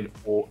 they've been.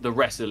 The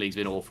rest of the league's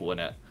been awful in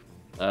it.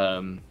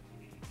 Yeah,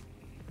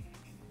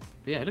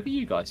 look at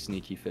you guys,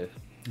 sneaky 5th.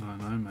 I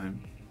know,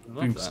 man.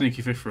 Been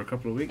sneaky 5th for a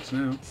couple of weeks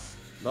now.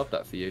 Love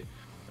that for you.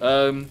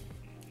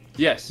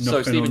 Yes, Knocking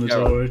so Steven on the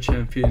Gerrard. door of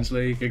Champions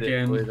League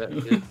again.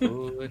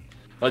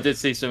 I did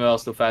see some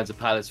Arsenal fans and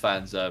Palace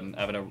fans having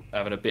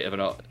a bit of an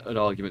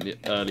argument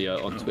earlier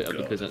on Twitter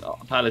because a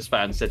Palace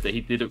fan said that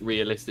he didn't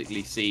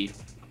realistically see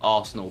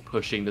Arsenal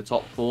pushing the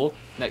top 4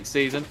 next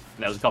season.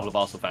 And there was a couple of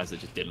Arsenal fans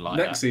that just didn't like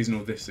that. Next season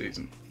or this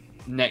season?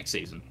 Next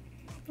season.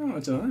 Oh, I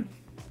don't know.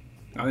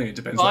 I think it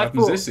depends what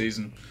happens this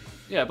season.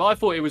 Yeah, but I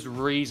thought it was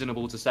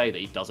reasonable to say that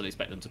he doesn't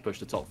expect them to push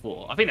the top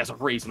 4. I think that's a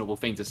reasonable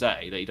thing to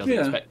say, that he doesn't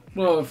expect...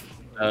 Well,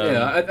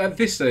 at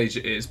this stage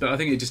it is, but I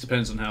think it just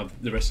depends on how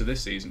the rest of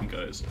this season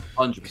goes.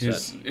 100%.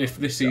 Because if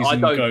this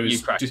season goes... You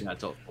crashing that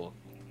top 4.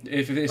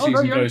 If this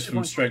season goes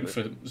from strength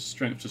to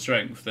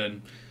strength,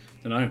 then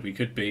I don't know, we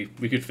could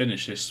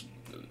finish this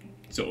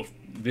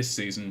this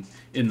season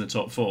in the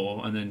top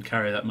 4 and then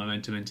carry that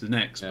momentum into the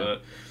next. Yeah.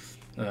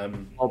 But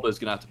Hobler's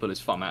going to have to pull his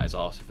thumb out his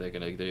arse if they're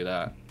going to do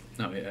that.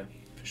 Oh yeah,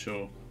 for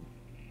sure.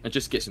 And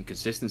just get some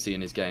consistency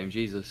in his game,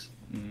 Jesus.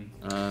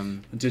 I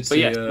did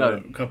see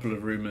a couple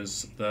of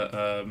rumours that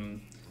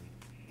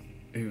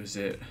who was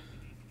it?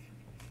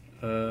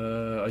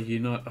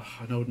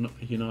 An old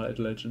United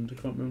legend.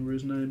 I can't remember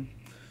his name.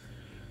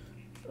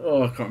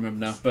 Oh, I can't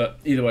remember now. But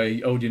either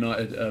way, old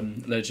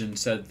United legend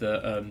said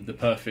that the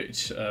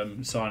perfect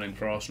signing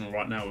for Arsenal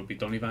right now would be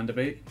Donny van de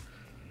Beek.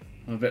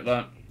 I'm a bit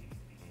like,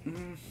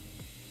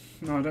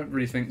 no, I don't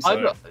really think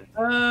so.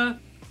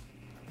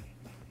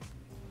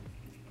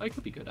 It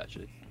could be good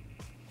actually.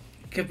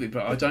 Could be,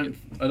 but I don't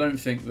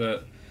think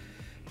that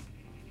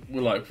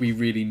we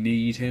really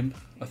need him.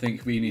 I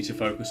think we need to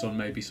focus on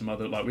maybe some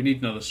other, we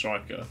need another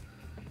striker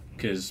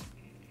because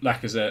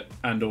Lacazette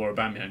and or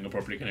Aubameyang are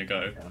probably going to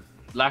go. Yeah.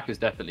 Lacazzette's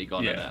definitely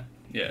gone in there.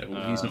 Yeah,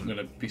 well, he's not going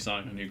to be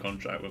signing a new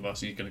contract with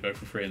us. He's going to go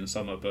for free in the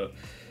summer, but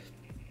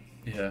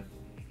yeah,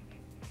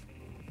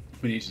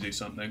 we need to do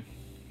something.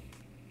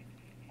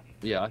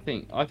 Yeah, I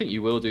think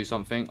you will do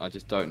something. I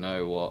just don't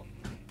know what.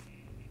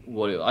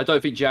 I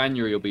don't think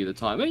January will be the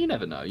time. Well, you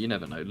never know. You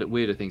never know. Look,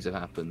 weirder things have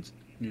happened.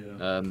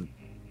 Yeah.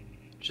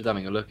 Just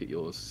having a look at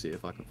yours, see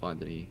if I can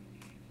find any.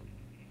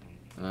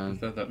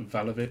 That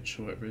Vlahovic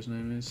or whatever his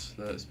name is,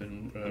 that's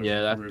been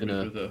rumoured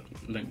with a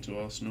link to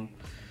Arsenal.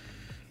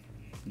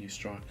 New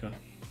striker.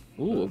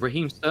 Ooh,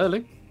 Raheem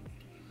Sterling.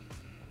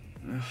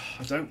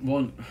 I don't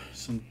want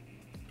some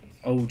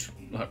old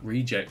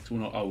reject.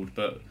 Well, not old,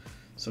 but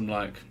some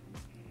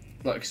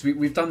because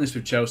we've done this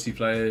with Chelsea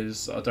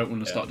players. I don't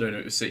want to start doing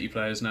it with City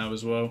players now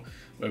as well,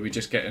 where we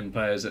just get in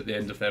players at the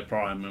end of their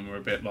prime and we're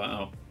a bit like,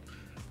 oh,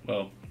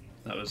 well,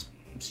 that was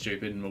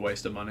stupid and a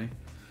waste of money.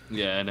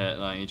 Yeah,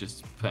 and you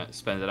just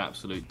spend an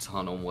absolute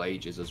ton on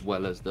wages as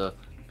well as because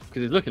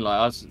it's looking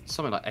like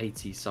something like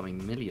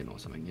 80-something million or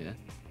something, yeah.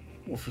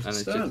 What for and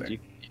Sterling? It's just, you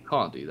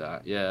can't do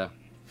that, yeah.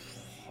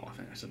 I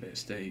think that's a bit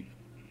steep.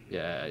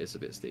 Yeah, it's a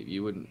bit steep.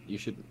 You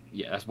should.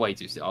 Yeah, that's way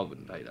too steep. I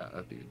wouldn't pay that.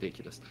 That'd be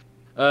ridiculous.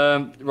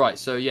 Right,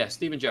 so yeah,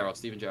 Steven Gerrard.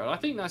 I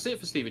think that's it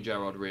for Steven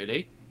Gerrard,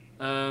 really.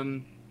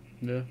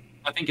 Yeah.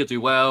 I think he'll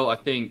do well. I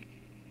think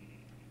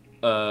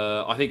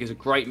it's a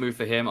great move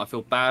for him. I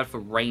feel bad for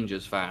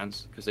Rangers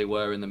fans because they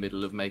were in the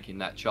middle of making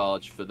that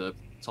charge for the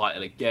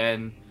title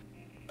again,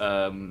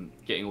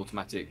 getting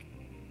automatic.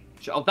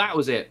 Oh, that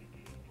was it.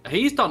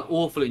 He's done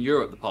awful in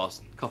Europe the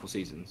past couple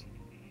seasons.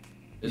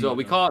 As well,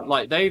 we can't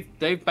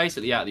they've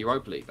basically out of the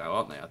Europa League now,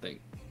 aren't they? I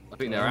think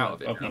they're out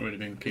of it. I've not really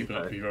been keeping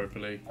up with Europa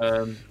League.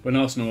 When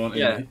Arsenal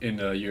aren't in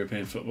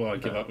European football, I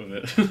give up with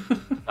it. No,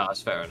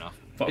 that's fair enough.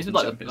 This is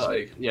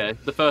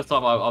the first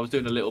time I was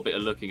doing a little bit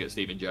of looking at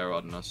Steven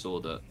Gerrard and I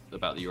saw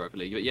about the Europa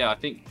League. But yeah, I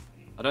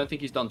don't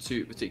think he's done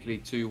particularly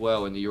too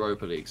well in the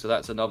Europa League. So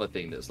that's another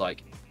thing that's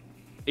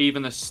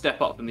even a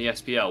step up from the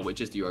SPL, which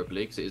is the Europa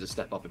League, because it is a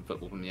step up in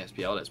football from the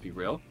SPL. Let's be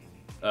real.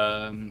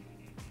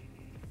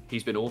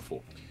 He's been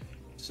awful.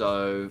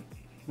 So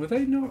were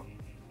they not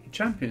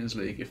Champions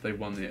League if they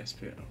won the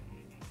SPL?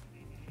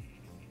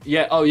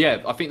 Yeah. Oh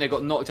yeah. I think they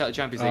got knocked out of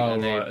Champions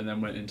League and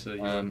then went into the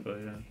Europa.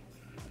 Yeah.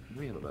 Let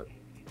me have a look.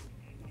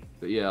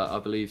 But yeah, I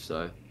believe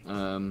so.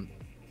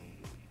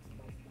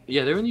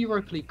 Yeah, they're in the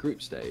Europa League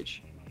group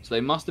stage, so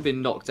they must have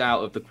been knocked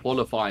out of the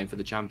qualifying for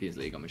the Champions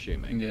League, I'm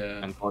assuming.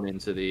 Yeah. And gone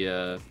into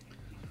the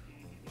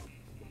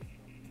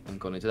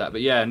that.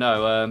 But yeah,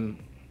 no.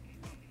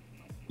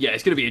 Yeah,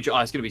 it's gonna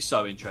be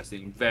so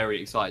interesting.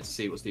 Very excited to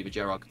see what Steven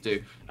Gerrard could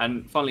do.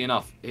 And funnily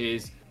enough,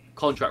 his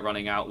contract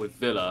running out with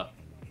Villa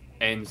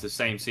ends the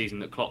same season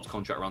that Klopp's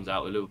contract runs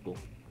out with Liverpool.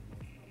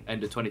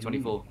 End of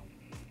 2024.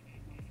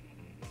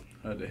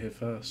 Heard it here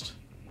first.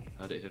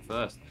 Heard it here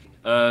first.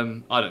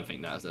 I don't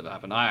think that has ever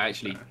happened.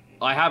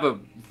 I have a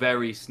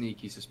very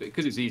sneaky suspicion,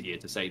 because it's easier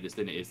to say this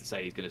than it is to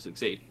say he's going to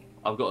succeed.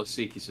 I've got a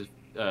sneaky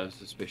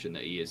suspicion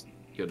that he is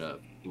going to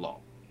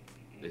flop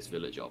this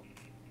Villa job.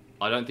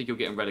 I don't think he'll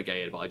get him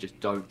relegated, but I just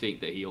don't think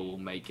that he'll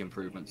make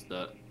improvements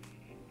that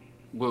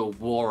will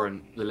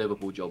warrant the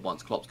Liverpool job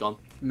once Klopp's gone.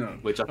 No,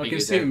 which I think can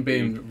see him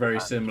being very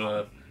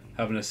similar,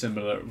 having a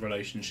similar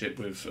relationship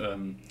with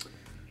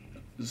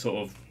sort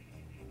of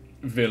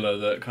Villa,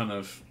 that kind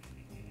of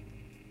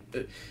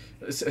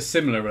a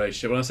similar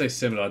relationship. When I say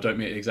similar, I don't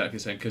mean exactly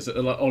the same, because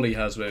like Ollie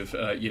has with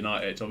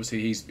United,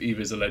 obviously he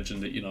was a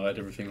legend at United,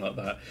 everything like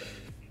that.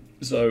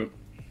 So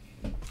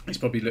he's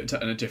probably looked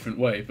at in a different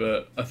way.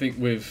 But I think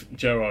with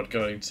Gerrard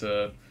going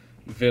to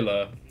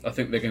Villa, I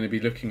think they're going to be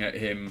looking at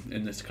him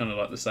in this kind of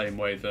like the same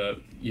way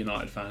that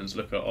United fans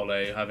look at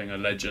Ole, having a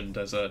legend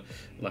as a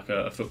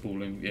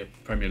footballing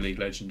Premier League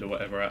legend or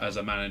whatever as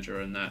a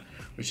manager, and that,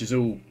 which is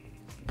all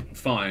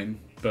fine,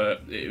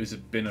 but it was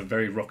been a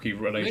very rocky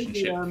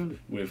relationship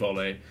with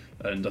Ole,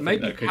 and I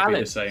think that could be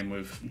the same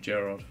with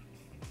Gerrard.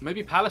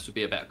 Maybe Palace would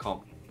be a better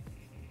comp.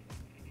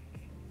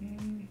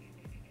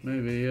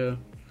 Maybe, yeah.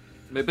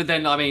 But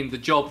then, I mean, the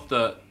job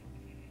that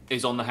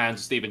is on the hands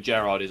of Steven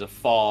Gerrard is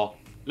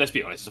let's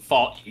be honest, a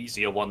far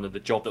easier one than the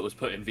job that was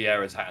put in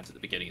Vieira's hands at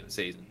the beginning of the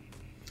season.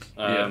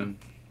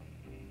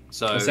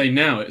 So I say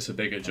now it's a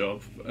bigger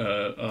job,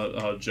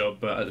 our job,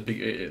 but at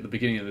the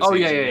beginning of the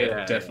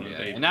season,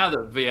 definitely. Yeah. And now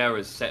that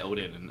Vieira's settled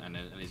in and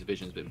his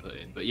vision's been put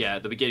in, but yeah,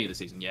 at the beginning of the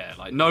season,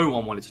 like no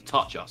one wanted to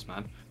touch us,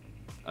 man.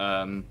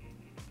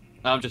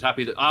 I'm just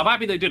happy I'm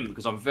happy they didn't,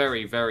 because I'm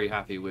very, very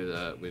happy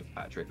with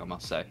Patrick, I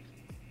must say.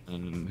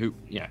 And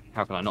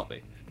how can I not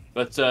be?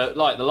 But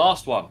like the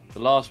last one,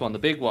 the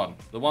big one,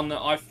 the one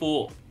that I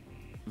thought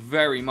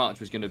very much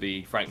was going to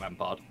be Frank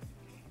Lampard.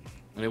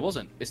 And it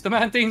wasn't. It's the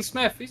man Dean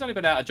Smith. He's only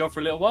been out of job for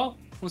a little while.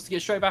 Wants to get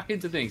straight back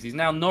into things. He's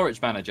now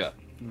Norwich manager.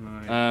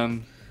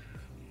 Right.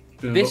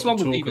 This one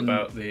would talk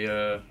about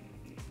the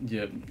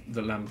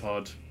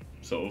Lampard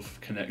sort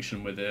of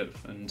connection with it,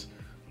 and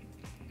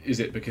is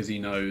it because he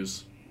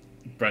knows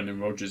Brendan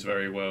Rodgers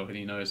very well, and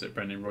he knows that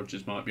Brendan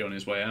Rodgers might be on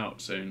his way out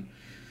soon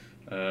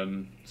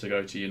to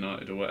go to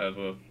United or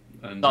whatever?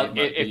 And like,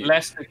 if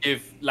Leicester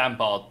give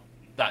Lampard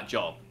that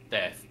job,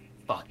 they're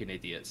fucking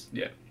idiots.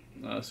 Yeah.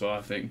 That's what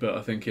I think, but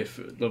I think if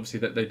obviously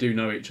that they do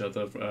know each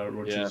other,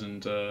 Rodgers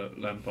and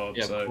Lampard,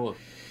 so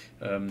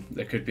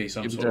there could be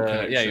some sort of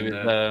connection. Yeah, he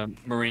was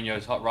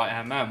Mourinho's hot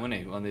right-hand man,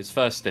 wasn't he, on his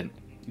first stint?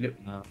 Yep.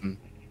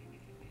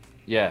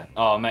 Yeah.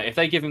 Oh mate, if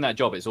they give him that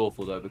job, it's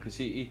awful though, because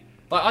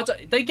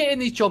they get in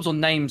these jobs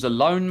on names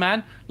alone,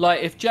 man.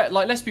 Like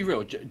let's be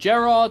real,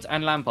 Gerrard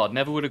and Lampard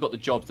never would have got the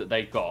jobs that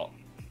they got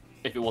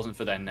if it wasn't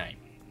for their name.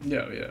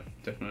 Yeah,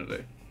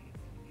 definitely.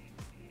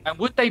 And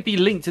would they be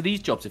linked to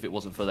these jobs if it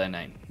wasn't for their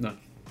name? No,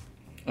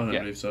 I don't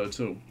believe so at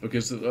all.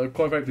 Because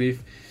quite frankly,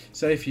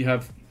 if you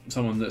have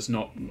someone that's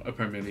not a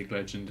Premier League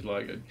legend,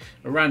 like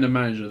a random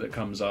manager that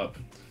comes up,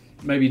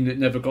 maybe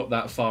never got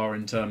that far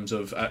in terms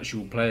of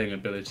actual playing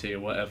ability or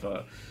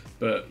whatever,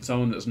 but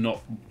someone that's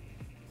not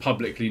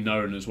publicly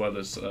known as well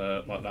as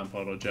like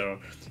Lampard or Gerrard,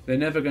 they're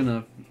never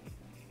gonna.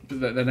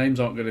 Their names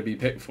aren't going to be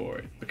picked for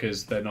it,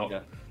 because they're not. Yeah.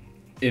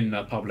 In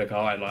the public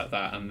eye like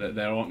that, and that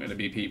there aren't going to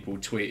be people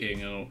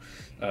tweeting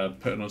or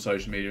putting on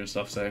social media and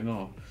stuff saying,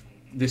 "Oh,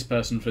 this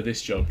person for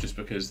this job," just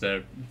because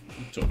they're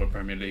sort of a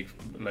Premier League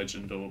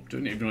legend, or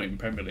not even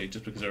Premier League,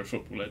 just because they're a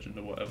football legend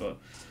or whatever.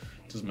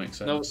 Doesn't make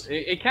sense. No,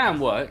 it can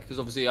work, because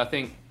obviously I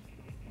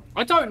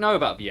don't know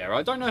about Vieira.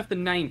 I don't know if the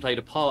name played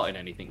a part in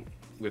anything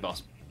with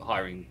us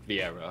hiring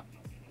Vieira,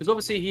 because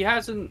obviously he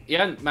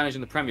hadn't managed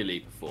in the Premier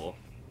League before.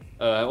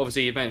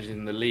 Obviously he managed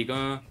in the Ligue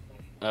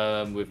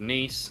 1 with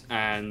Nice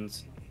and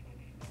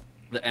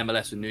the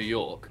MLS with New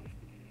York.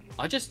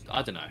 I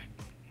don't know.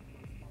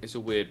 It's a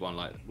weird one,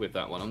 like with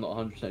that one. I'm not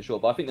 100% sure,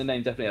 but I think the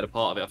name definitely had a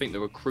part of it. I think the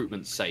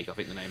recruitment's sake, I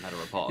think the name had a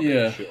part of it.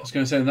 Yeah, sure. I was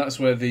going to say, and that's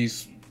where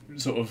these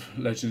sort of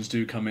legends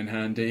do come in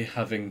handy,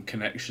 having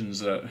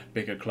connections at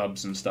bigger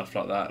clubs and stuff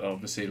like that.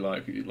 Obviously,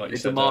 like you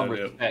said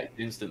earlier, respect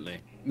instantly.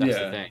 That's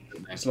the thing.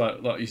 It's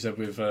like you said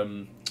with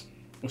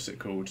what's it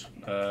called?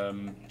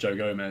 Joe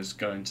Gomez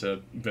going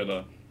to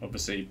Villa.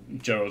 Obviously,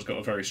 Gerrard's got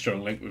a very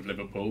strong link with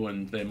Liverpool,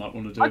 and they might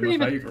want to do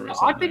him a favour or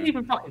something. I didn't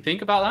even fucking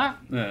think about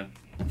that.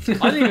 Yeah.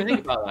 I didn't even think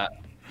about that.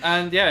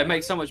 And yeah, it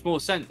makes so much more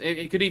sense.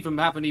 It could even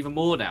happen even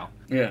more now.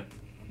 Yeah.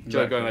 Exactly.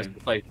 Joe Gomez could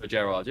play for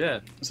Gerrard, yeah.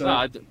 So no,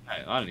 I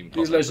don't even.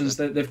 These legends,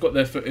 they've got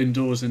their foot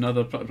indoors in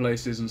other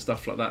places and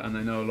stuff like that, and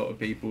they know a lot of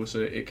people, so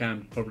it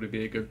can probably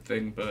be a good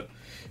thing. But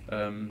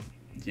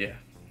yeah,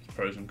 it's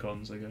pros and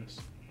cons, I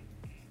guess.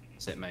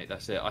 That's it, mate.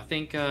 That's it. I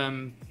think,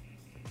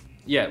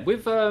 yeah,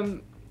 with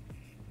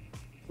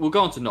we'll go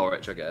on to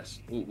Norwich, I guess.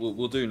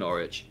 We'll do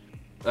Norwich.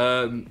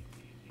 I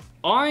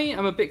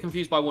am a bit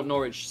confused by what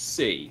Norwich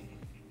see.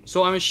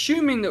 So I'm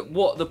assuming that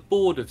what the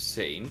board have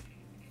seen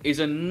is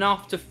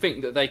enough to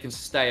think that they can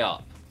stay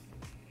up.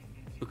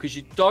 Because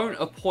you don't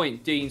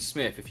appoint Dean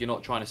Smith if you're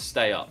not trying to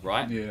stay up,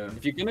 right? Yeah.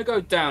 If you're going to go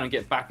down and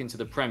get back into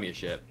the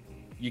Premiership,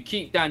 you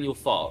keep Daniel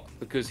Farke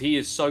because he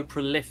is so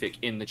prolific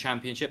in the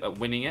Championship at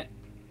winning it.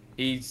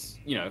 He's,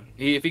 you know,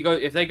 if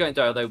they go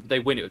down, they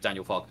win it with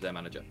Daniel Farke as their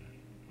manager.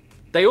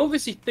 They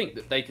obviously think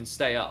that they can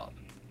stay up.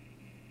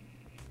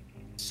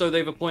 So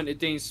they've appointed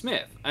Dean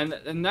Smith. And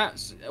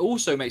that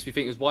also makes me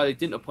think is why they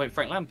didn't appoint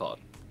Frank Lampard.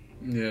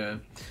 Yeah,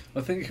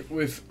 I think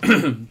with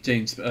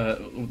Dean's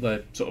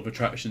the sort of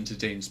attraction to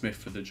Dean Smith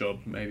for the job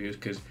maybe is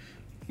because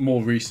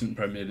more recent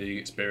Premier League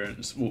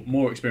experience, well,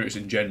 more experience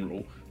in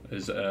general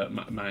as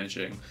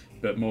managing,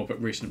 but more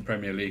recent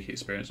Premier League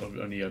experience of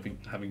only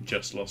having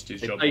just lost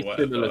his job or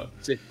whatever. Similar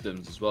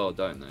systems as well,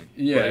 don't they?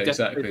 Yeah,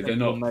 exactly. They're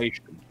not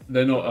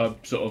a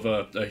sort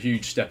of a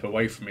huge step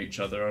away from each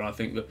other, and I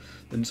think that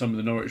then some of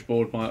the Norwich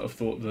board might have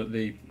thought that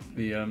the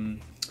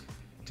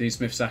Dean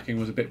Smith sacking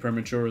was a bit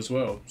premature as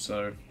well.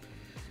 So.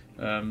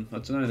 I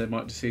don't know. They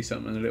might see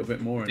something a little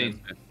bit more in him.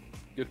 Smith.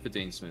 Good for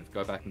Dean Smith.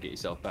 Go back and get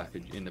yourself back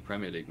in the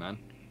Premier League, man.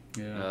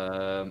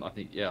 Yeah. I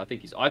think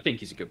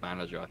he's a good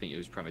manager. I think he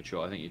was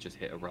premature. I think he just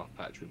hit a rough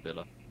patch with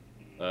Villa.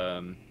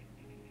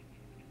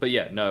 But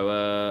yeah,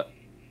 no.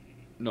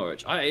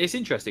 Norwich. It's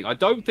interesting. I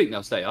don't think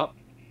they'll stay up.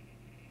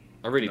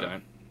 I really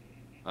don't.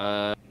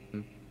 And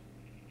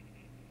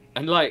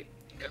like,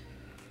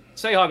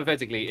 say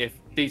hypothetically, if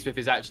Dean Smith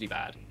is actually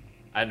bad,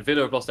 and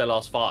Villa have lost their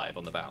last 5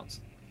 on the bounce.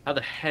 How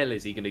the hell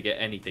is he going to get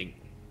anything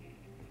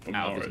From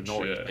out of his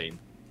Norwich team?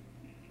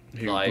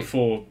 Who,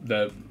 before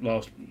their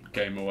last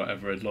game or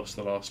whatever, had lost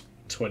the last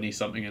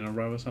 20-something in a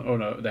row or something. Oh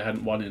no, they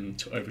hadn't won in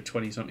over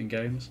 20-something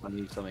games.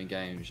 20-something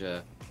games,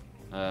 yeah.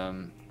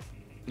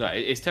 No,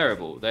 it's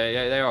terrible.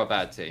 They are a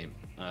bad team.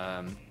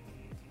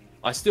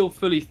 I still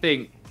fully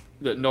think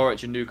that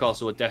Norwich and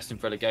Newcastle are destined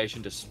for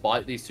relegation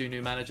despite these 2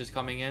 new managers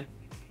coming in.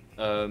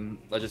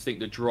 I just think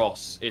the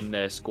dross in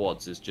their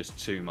squads is just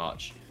too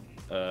much.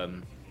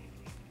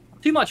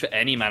 Too much for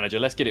any manager.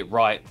 Let's get it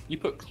right. You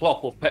put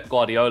Klopp or Pep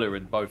Guardiola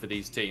in both of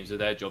these teams with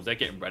their jobs, they're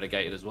getting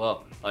relegated as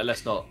well. Like,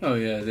 let's not. Oh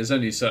yeah, there's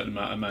only a certain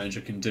amount a manager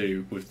can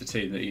do with the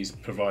team that he's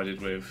provided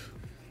with.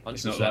 100%.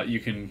 It's not like you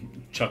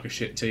can chuck a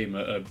shit team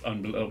at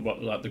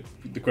like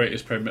the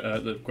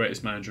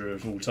greatest manager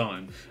of all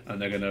time,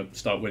 and they're going to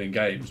start winning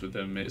games with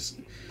them. It's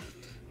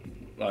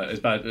like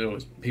as bad.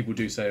 People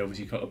do say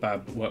obviously a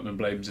bad workman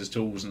blames his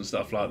tools and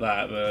stuff like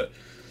that, but.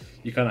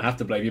 You kind of have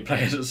to blame your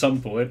players at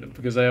some point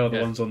because they are the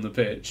ones on the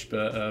pitch.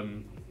 But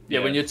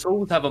when your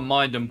tools have a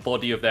mind and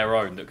body of their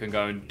own that can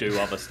go and do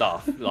other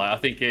stuff, like I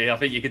think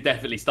you could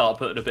definitely start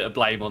putting a bit of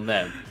blame on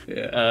them.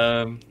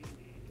 Yeah.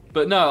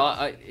 But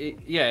no,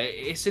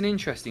 it's an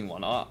interesting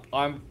one.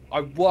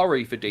 I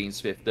worry for Dean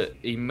Smith that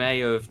he may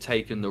have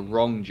taken the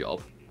wrong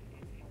job.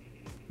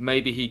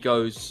 Maybe he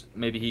goes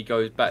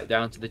back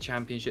down to the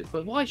Championship,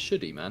 but why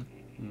should he, man?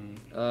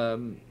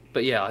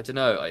 But yeah, I don't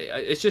know.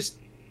 It's just.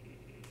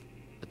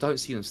 I don't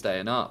see them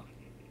staying up,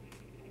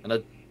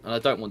 and I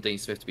don't want Dean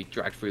Smith to be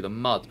dragged through the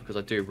mud because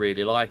I do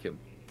really like him.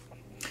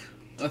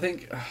 I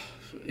think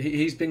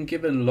he's been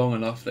given long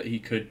enough that he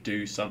could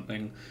do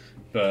something,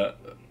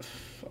 but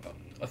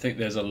I think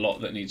there's a lot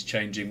that needs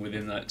changing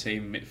within that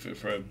team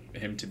for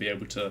him to be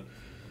able to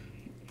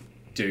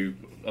do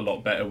a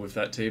lot better with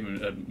that team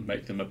and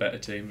make them a better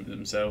team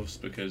themselves.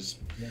 Because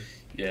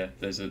there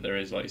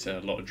is like you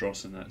said a lot of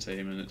dross in that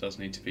team, and it does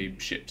need to be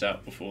shipped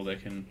out before they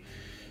can.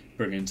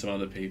 Bring in some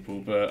other people,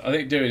 but I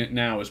think doing it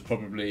now is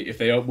probably, if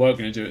they were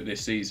going to do it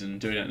this season,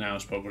 doing it now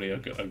is probably a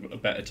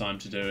better time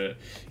to do it.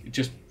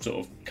 Just sort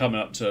of coming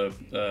up to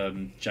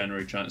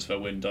January transfer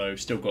window,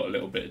 still got a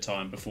little bit of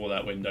time before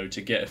that window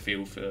to get a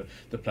feel for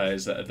the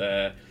players that are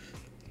there,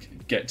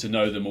 get to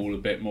know them all a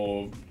bit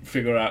more,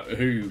 figure out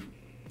who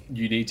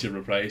you need to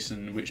replace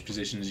and which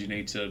positions you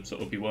need to sort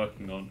of be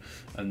working on,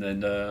 and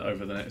then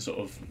over the next sort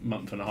of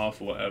month and a half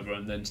or whatever,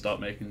 and then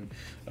start making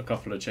a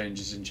couple of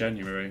changes in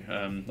January.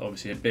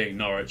 Obviously, being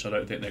Norwich, I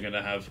don't think they're going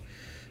to have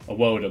a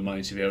world of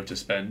money to be able to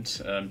spend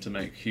to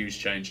make huge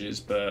changes,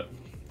 but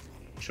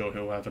I'm sure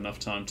he'll have enough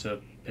time to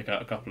pick out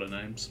a couple of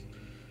names.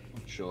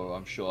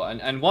 I'm sure.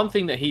 And one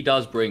thing that he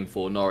does bring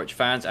for Norwich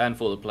fans and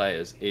for the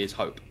players is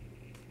hope.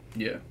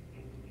 Yeah.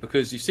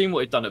 Because you've seen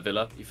what he's done at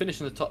Villa. He finished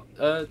in the top...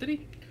 Did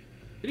he?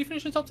 Did he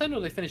finish in the top 10 or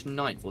they finished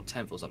 9th or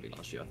 10th or something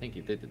last year? I think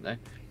he did, didn't they?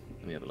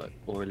 Let me have a look.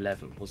 Or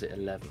 11th. Was it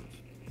 11th?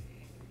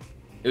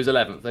 It was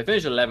 11th. They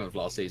finished 11th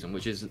last season,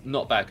 which is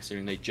not bad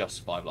considering they just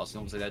survived last season.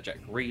 Obviously, they had Jack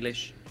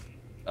Grealish.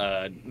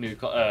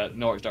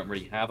 Norwich don't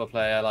really have a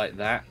player like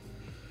that.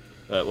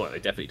 Well, they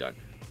definitely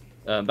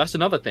don't. That's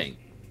another thing.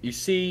 You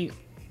see,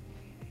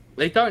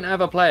 they don't have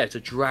a player to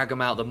drag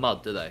them out of the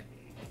mud, do they?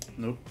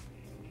 Nope.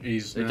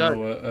 He's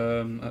now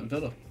at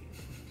Villa.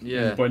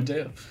 Yeah.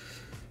 Buendia.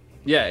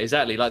 Yeah,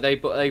 exactly. Like they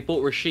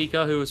bought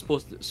Rashika, who was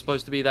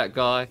supposed to be that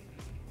guy.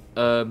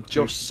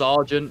 Josh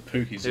Sargent,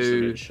 Pookie's just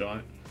a bit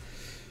shy.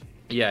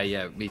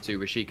 Yeah, me too.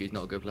 Rashiku's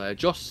not a good player.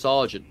 Josh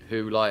Sargent,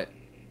 who, like,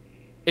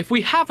 if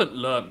we haven't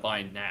learnt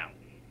by now,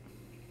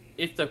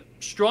 if the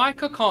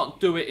striker can't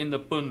do it in the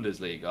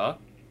Bundesliga,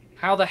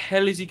 how the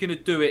hell is he going to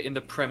do it in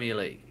the Premier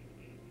League?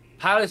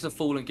 Palace have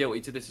fallen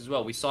guilty to this as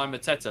well. We signed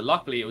Mateta.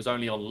 Luckily, it was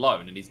only on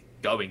loan, and he's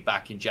going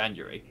back in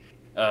January.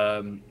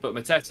 But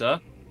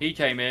Mateta, he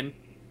came in,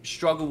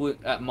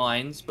 struggled at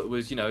Mainz, but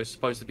was,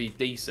 supposed to be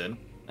decent.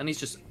 And he's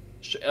just,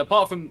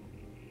 apart from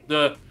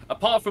the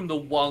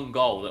one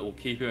goal that will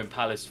keep him in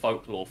Palace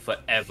folklore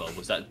forever,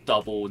 was that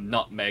double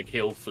nutmeg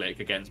heel flick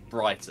against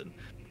Brighton,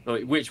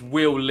 which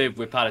will live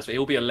with Palace.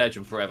 He'll be a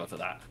legend forever for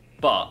that.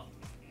 But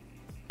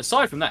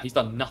aside from that, he's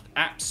done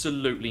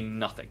absolutely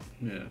nothing.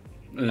 Yeah,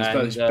 and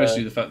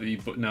especially the fact that you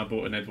now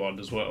bought an Edouard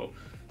as well.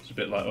 It's a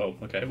bit like, oh,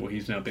 okay, well,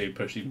 he's now being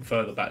pushed even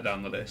further back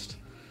down the list.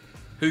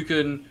 Who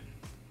can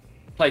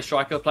play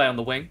striker, play on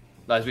the wing,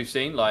 as we've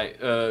seen. Like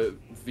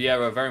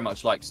Vieira very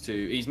much likes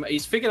to.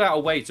 He's figured out a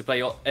way to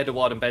play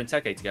Edouard and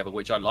Benteke together,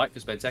 which I like,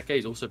 because Benteke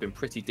has also been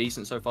pretty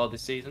decent so far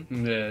this season.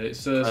 Yeah,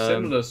 it's a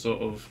similar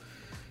sort of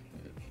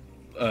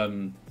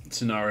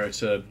scenario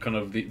to kind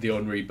of the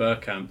Henri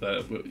Bergkamp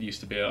that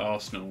used to be at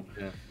Arsenal.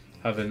 Yeah.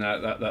 Having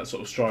that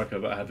sort of striker,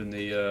 but having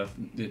the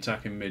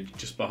attacking mid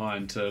just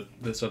behind so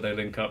they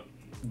link up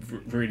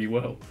really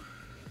well.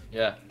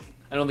 Yeah,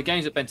 and on the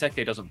games that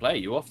Benteke doesn't play,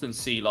 you often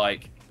see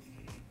like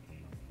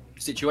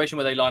a situation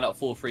where they line up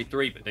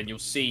 4-3-3, but then you'll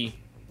see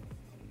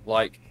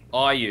like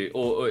Ayew,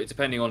 or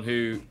depending on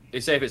who,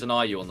 say if it's an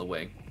Ayew on the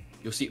wing,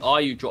 you'll see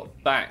Ayew drop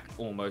back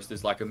almost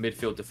as like a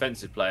midfield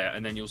defensive player,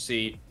 and then you'll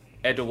see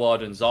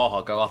Edouard and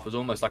Zaha go up as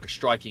almost like a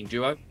striking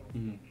duo.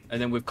 Mm-hmm.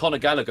 And then with Conor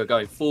Gallagher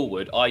going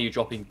forward, Ayew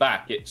dropping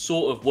back, it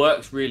sort of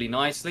works really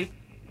nicely.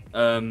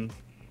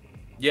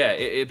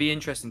 It'd be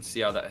interesting to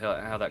see how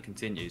that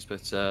continues.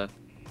 But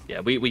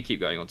we keep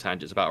going on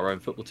tangents about our own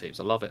football teams.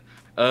 I love it.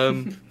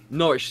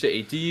 Norwich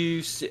City, do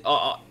you see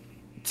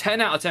 10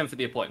 out of 10 for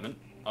the appointment?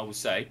 I will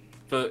say,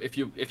 if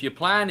your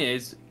plan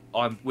is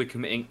we're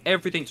committing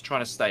everything to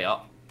trying to stay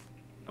up,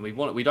 and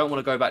we don't want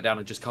to go back down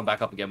and just come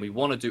back up again. We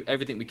want to do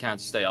everything we can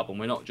to stay up, and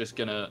we're not just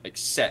gonna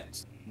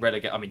accept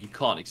relegation. I mean, you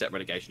can't accept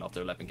relegation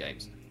after 11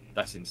 games.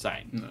 That's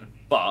insane. No.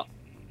 But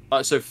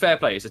so fair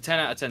play. It's a 10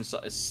 out of 10.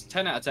 It's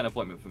 10 out of 10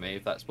 appointment for me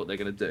if that's what they're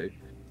gonna do.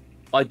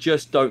 I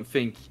just don't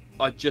think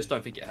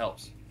it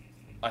helps.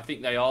 I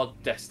think they are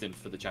destined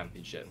for the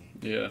Championship.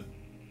 Yeah.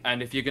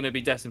 And if you're going to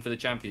be destined for the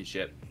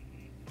Championship,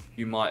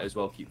 you might as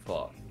well keep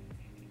Farke.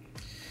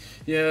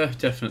 Yeah,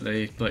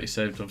 definitely. Like you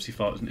said, obviously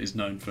Farke is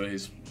known for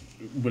his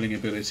winning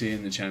ability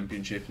in the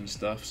Championship and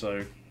stuff,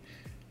 so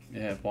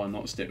yeah, why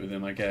not stick with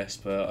him, I guess.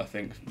 But I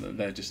think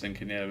they're just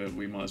thinking, but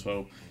we might as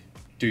well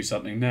do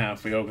something now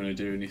if we are going to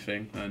do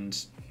anything,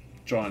 and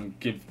try and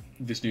give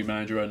this new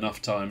manager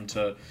enough time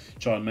to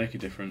try and make a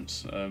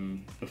difference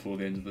before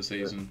the end of the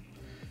season.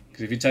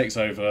 Because if he takes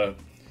over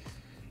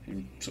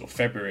in sort of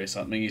February or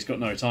something, he's got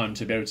no time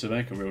to be able to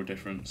make a real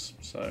difference.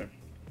 So,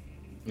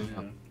 yeah.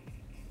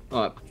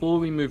 All right, before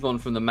we move on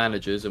from the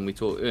managers and we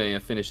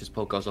finish this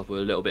podcast off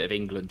with a little bit of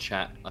England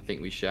chat, I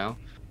think we shall.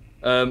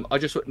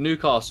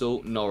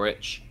 Newcastle,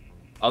 Norwich.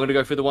 I'm going to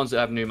go through the ones that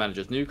have new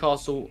managers.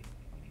 Newcastle,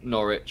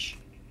 Norwich,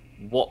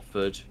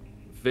 Watford,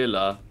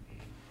 Villa.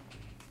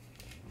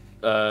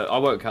 I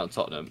won't count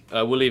Tottenham.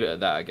 We'll leave it at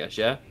that, I guess,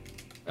 yeah?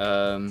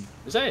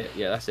 Is that it?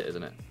 Yeah, that's it,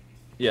 isn't it?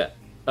 Yeah.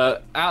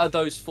 Out of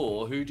those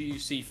four, who do you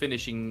see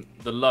finishing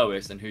the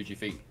lowest, and who do you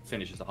think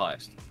finishes the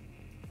highest?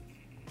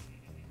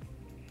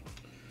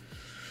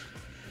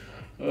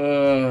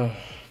 I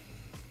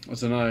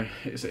don't know.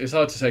 It's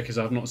hard to say because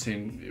I've not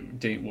seen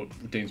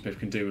what Dean Smith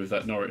can do with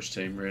that Norwich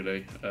team,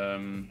 really.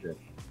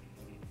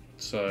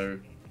 So,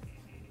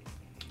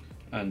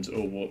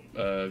 or what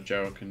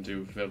Gerrard can do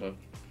with Villa.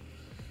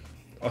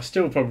 I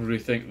still probably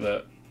think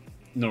that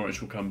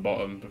Norwich will come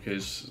bottom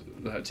because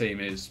that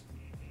team is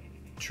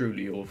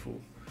truly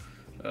awful,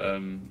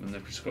 and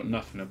they've just got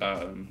nothing about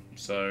them.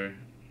 So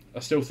I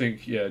still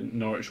think,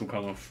 Norwich will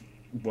come off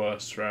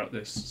worse throughout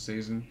this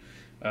season.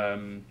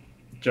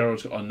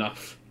 Gerrard's got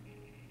enough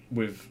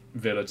with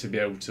Villa to be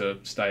able to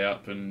stay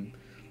up and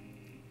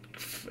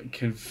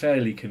can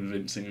fairly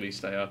convincingly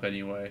stay up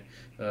anyway.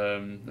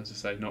 As I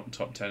say, not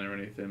top 10 or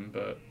anything,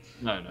 but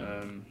no.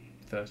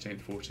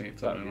 13th, 14th,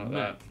 something like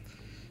that.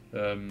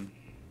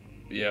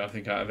 I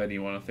think out of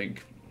anyone, I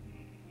think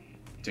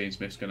Dean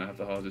Smith's going to have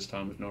the hardest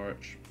time with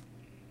Norwich.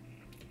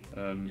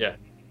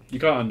 You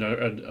can't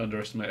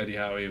underestimate Eddie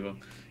Howe either,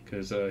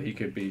 because he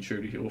could be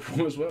truly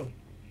awful as well.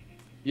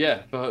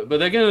 Yeah, but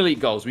they're going to leak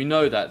goals. We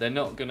know that. They're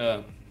not going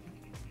to...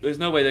 There's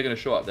no way they're going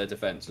to shore up their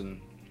defence and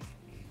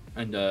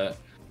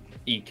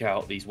eke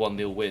out these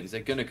 1-0 wins.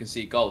 They're going to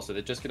concede goals, so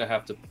they're just going to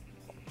have to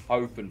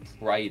hope and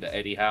pray that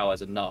Eddie Howe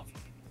has enough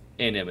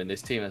in him, and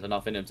this team has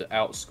enough in him to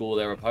outscore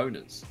their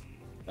opponents.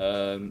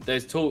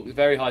 There's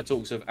very high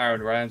talks of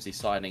Aaron Ramsey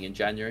signing in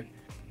January.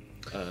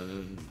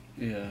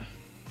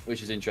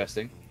 Which is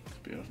interesting.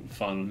 Could be a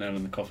final nail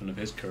in the coffin of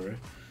his career.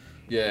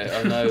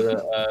 Yeah, I know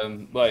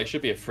that. Well, it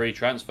should be a free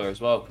transfer as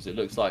well because it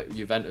looks like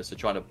Juventus are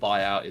trying to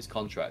buy out his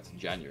contract in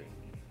January,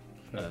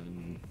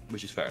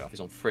 which is fair enough. He's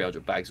on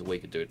 300 bags a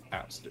week and doing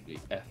absolutely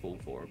f all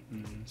for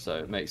him, so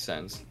it makes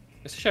sense.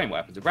 It's a shame what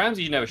happened to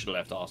Ramsey. You never should have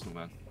left Arsenal,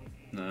 man.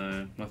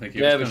 No, I think he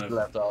Never was should kind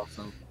have of. left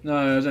Arsenal.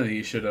 No, I don't think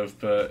he should have,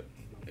 but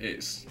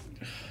it's.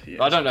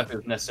 Yeah, I don't know if it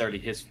was necessarily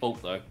his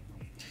fault though.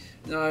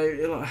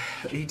 No,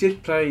 he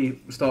did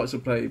start to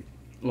play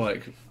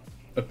like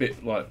a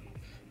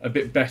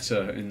bit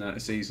better in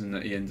that season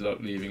that he ended up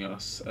leaving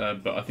us.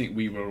 But I think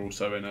we were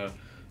also in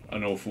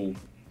an awful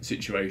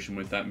situation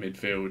with that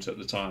midfield at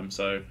the time,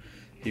 so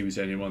he was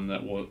the only one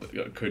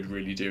that could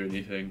really do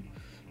anything.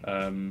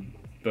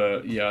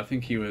 But yeah, I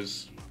think he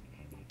was.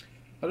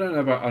 I don't know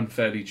about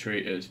unfairly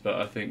treated, but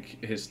I think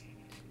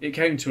it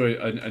came to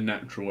a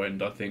natural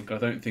end. I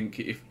don't think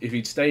if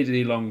he'd stayed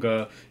any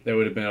longer, there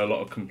would have been a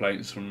lot of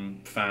complaints from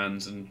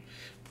fans and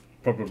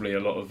probably a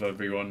lot of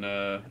everyone.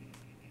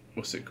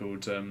 What's it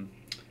called?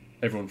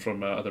 Everyone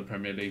from other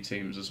Premier League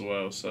teams as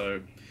well. So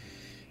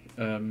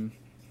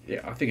yeah,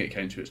 I think it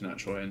came to its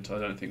natural end. I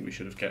don't think we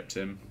should have kept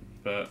him,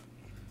 but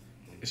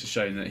it's a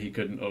shame that he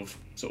couldn't have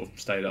sort of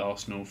stayed at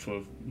Arsenal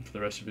for the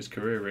rest of his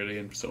career, really,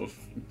 and sort of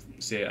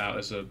see it out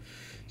as a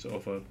sort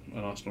of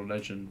an Arsenal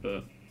legend.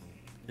 But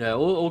yeah,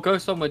 or go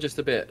somewhere just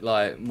a bit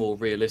like more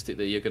realistic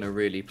that you're going to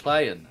really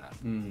play in that.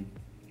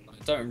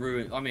 Don't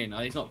ruin. I mean,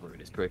 he's not ruined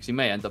his career because he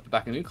may end up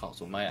back in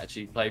Newcastle. May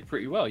actually play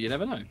pretty well. You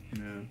never know.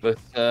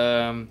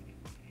 Yeah.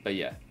 But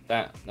yeah,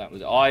 that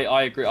was.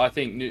 I agree. I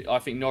think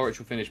Norwich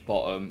will finish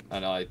bottom,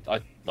 and I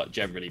like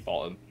generally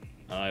bottom.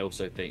 And I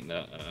also think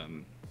that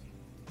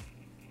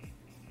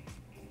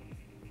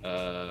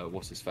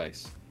what's his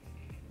face?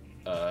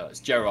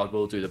 Gerrard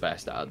will do the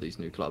best out of these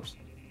new clubs.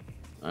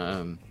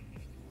 But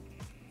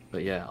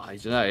yeah, I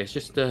don't know. It's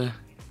just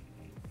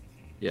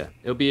yeah,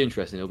 it'll be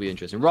interesting.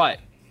 Right,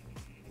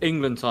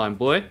 England time,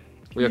 boy.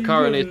 We are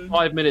currently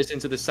 5 minutes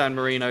into the San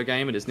Marino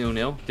game, and it's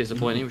 0-0.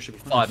 Disappointing. We should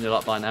be 5-0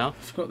 up by now.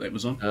 I forgot that it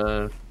was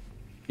on.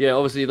 Yeah,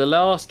 obviously the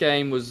last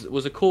game was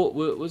a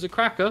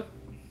cracker.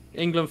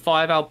 England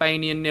 5,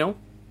 Albanian 0.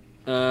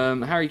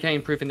 Harry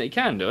Kane proving that he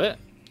can do it.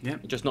 Yeah.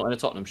 Just not in a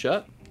Tottenham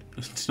shirt.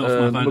 It's not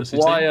for my fantasy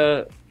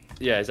Maguire,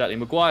 yeah, exactly.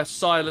 Maguire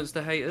silenced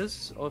the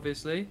haters,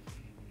 obviously.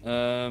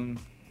 And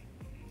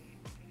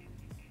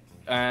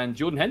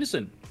Jordan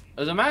Henderson,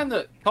 as a man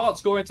that can't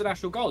score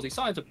international goals, he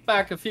signed to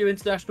back a few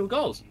international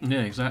goals.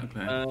 Yeah,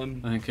 exactly. I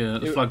think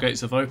the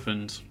floodgates have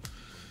opened.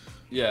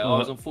 Yeah, I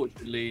was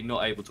unfortunately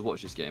not able to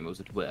watch this game. I was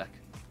at work.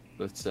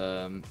 But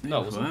no,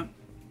 it wasn't.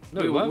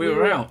 No, we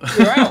were out.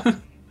 We were out.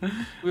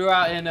 We were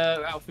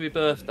out for my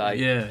birthday.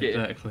 Yeah,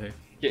 exactly.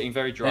 Getting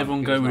very drunk.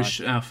 Everyone go wish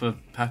Alpha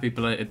happy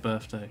belated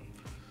birthday.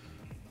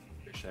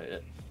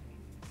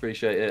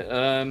 Appreciate it.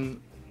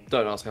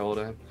 Don't ask how old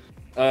I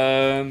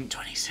am.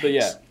 26. But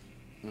yeah.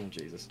 Oh,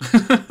 Jesus.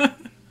 But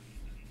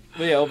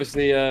yeah,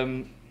 obviously, yeah,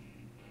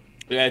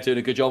 doing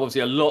a good job.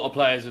 Obviously, a lot of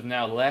players have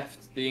now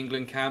left the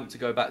England camp to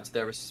go back to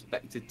their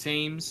respective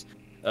teams.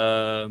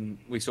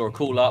 We saw a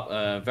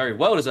call-up, very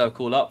well-deserved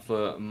call-up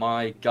for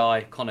my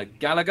guy, Conor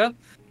Gallagher,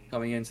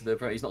 coming into the...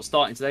 He's not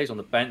starting today, he's on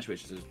the bench,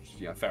 which is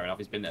fair enough.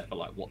 He's been there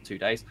for, 2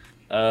 days?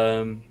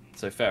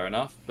 So fair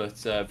enough. But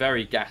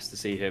very gassed to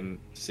see him.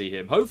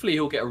 Hopefully,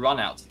 he'll get a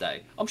run-out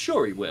today. I'm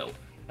sure he will.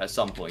 At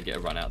some point, get a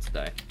run out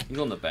today. He's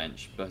on the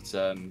bench, but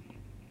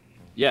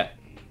yeah.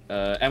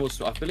 Emil,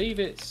 I believe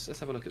it's. Let's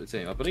have a look at the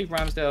team. I believe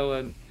Ramsdale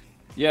and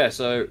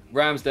so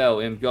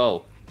Ramsdale in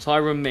goal.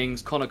 Tyrone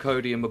Mings, Connor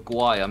Cody, and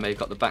Maguire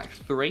make up the back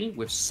three,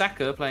 with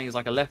Saka playing as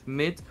like a left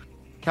mid.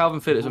 Calvin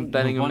Phillips and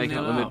Bellingham making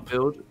up the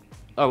midfield.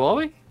 Oh, are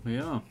we? We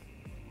are.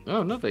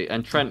 Oh, lovely.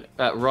 And Trent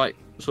at right,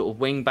 sort of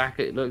wing back.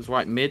 It looks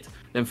right mid.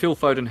 Then Phil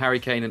Foden, Harry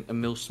Kane, and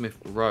Emil Smith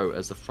Rowe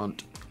as the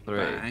front three.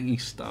 Bang,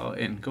 he's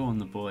starting. Go on,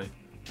 the boy.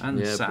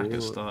 And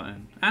Saka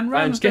starting. And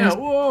Ramsdale. Ramsdale.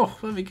 Whoa,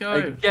 there we go.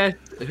 And guess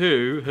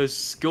who has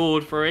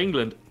scored for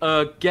England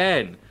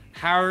again?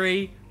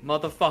 Harry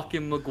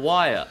motherfucking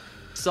Maguire.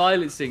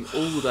 Silencing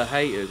all the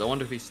haters. I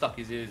wonder if he stuck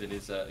his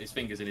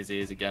fingers in his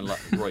ears again like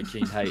Roy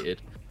Keane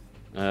hated.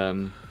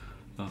 Oh,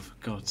 for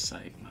God's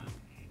sake, man.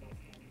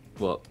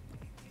 What?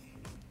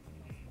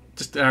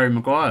 Just Harry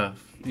Maguire.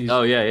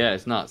 Oh, yeah,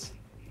 it's nuts.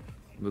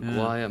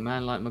 Maguire,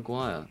 man like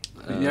Maguire.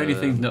 The only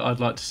thing that I'd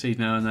like to see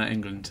now in that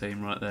England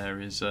team right there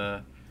is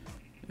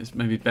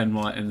maybe Ben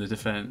White in the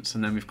defence,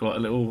 and then we've got a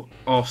little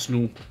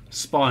Arsenal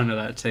spine of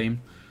that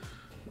team.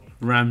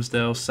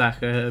 Ramsdale,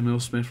 Saka, Emil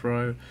Smith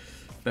Rowe,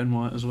 Ben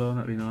White as well.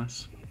 That'd be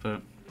nice.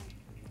 But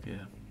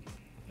yeah,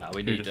 no,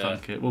 we need to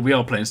funk it. Well, we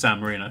are playing San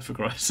Marino, for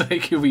Christ's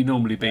sake. We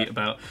normally beat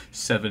about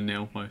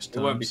 7-0 most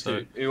times.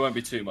 It won't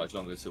be too much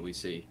longer until we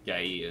see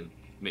Gay and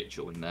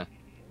Mitchell in there.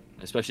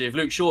 Especially if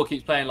Luke Shaw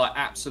keeps playing like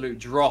absolute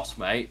dross,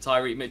 mate.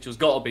 Tyreek Mitchell's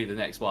got to be the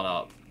next one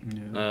up.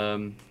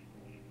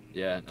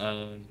 Yeah.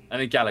 And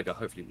then Gallagher,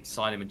 hopefully we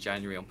sign him in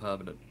January on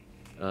permanent.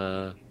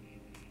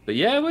 But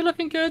yeah, we're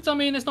looking good. I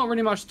mean, there's not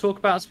really much to talk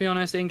about, to be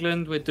honest.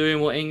 England, we're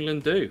doing what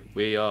England do.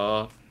 We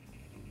are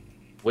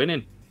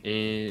winning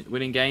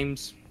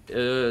games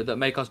that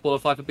make us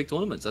qualify for big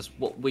tournaments. That's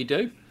what we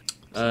do.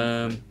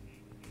 Yeah,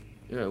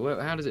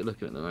 how does it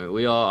look at the moment?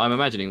 We are. I'm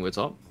imagining we're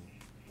top.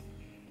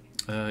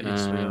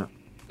 Yes, we are.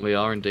 We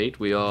are indeed.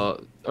 We are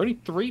only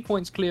 3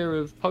 points clear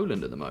of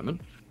Poland at the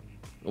moment.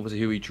 Obviously,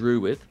 who we drew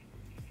with.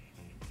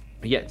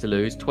 Yet to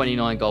lose.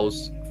 29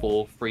 goals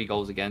for, 3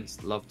 goals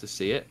against. Love to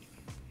see it.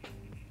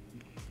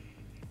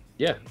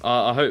 Yeah,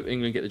 I hope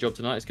England get the job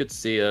tonight. It's good to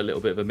see a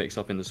little bit of a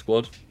mix-up in the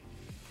squad.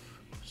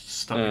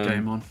 Stuck the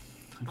game on.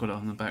 I've got it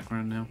on the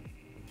background now.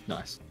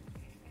 Nice.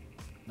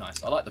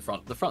 Nice. I like the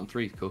front. The front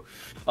three is cool.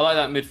 I like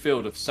that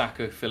midfield of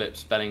Saka,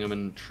 Phillips, Bellingham,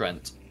 and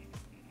Trent.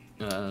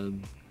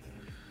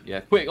 Yeah,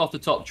 quick off the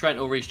top, Trent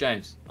or Reece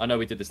James? I know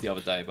we did this the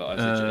other day, but I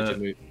was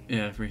move.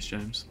 Yeah, Reece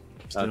James.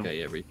 Still. Okay,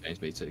 yeah, Reece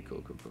James, me too.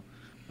 Cool.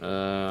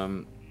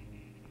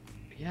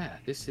 Yeah,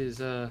 this is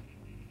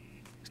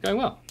it's going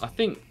well. I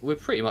think we're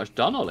pretty much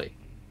done, Ollie.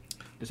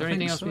 Is there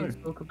anything else we need to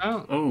talk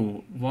about?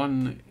 Oh,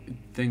 one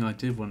thing I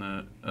did want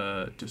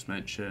to just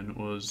mention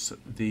was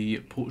the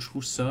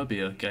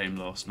Portugal-Serbia game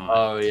last night.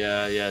 Oh,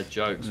 yeah,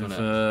 jokes, with,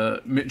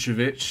 wasn't it?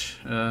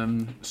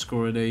 Mitrovic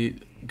scored a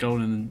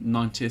goal in the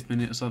 90th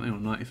minute or something, or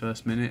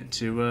 91st minute,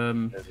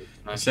 to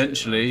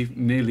essentially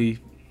nearly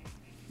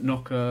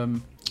knock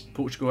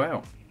Portugal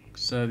out.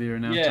 Serbia are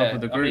now top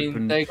of the group. I mean,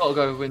 and they got to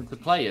go into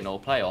play-in or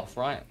play-off,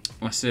 right?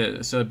 That's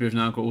it. Serbia have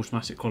now got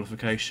automatic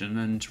qualification,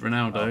 and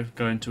Ronaldo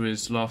going to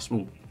his last,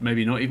 well,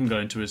 maybe not even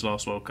going to his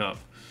last World Cup.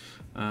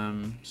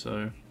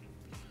 So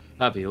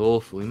that'd be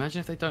awful. Imagine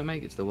if they don't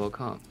make it to the World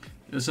Cup.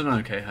 It was an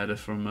okay header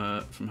from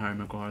Harry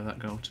Maguire, that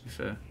goal, to be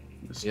fair.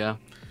 Yeah.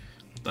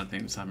 I don't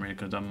think Sam really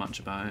could have done much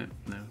about it.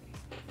 No.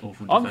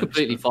 Awful I'm defence,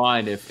 completely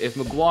fine. If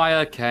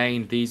Maguire,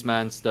 Kane, these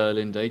man,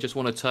 Sterling, they just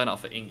want to turn up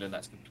for England,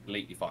 that's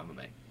completely fine with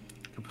me.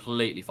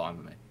 Completely fine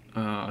with me.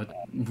 I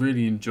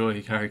really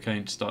enjoy Harry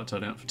Kane to start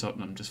turning up for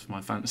Tottenham just for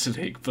my fantasy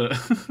league, but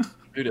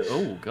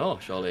Oh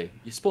gosh, Ollie,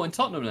 you're supporting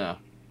Tottenham now.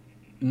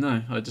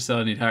 No, I just said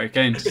I need Harry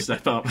Kane to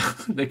step up.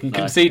 They can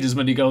concede as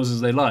many goals as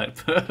they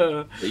like.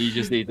 But you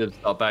just need to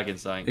start bagging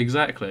something.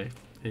 Exactly.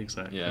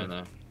 Yeah,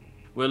 no.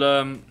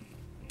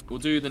 We'll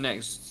do the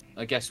next.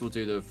 I guess we'll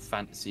do the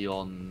fantasy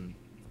on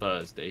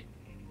Thursday.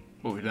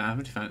 Well, we don't have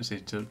any fantasy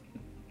to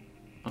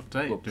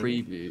update. Well,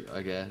 preview,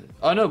 I guess.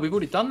 Oh no, we've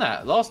already done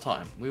that last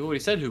time. We already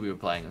said who we were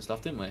playing and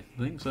stuff, didn't we? I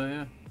think so,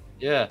 yeah.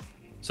 Yeah.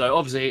 So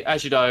obviously,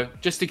 as you know,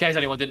 just in case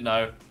anyone didn't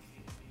know,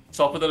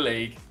 top of the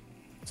league.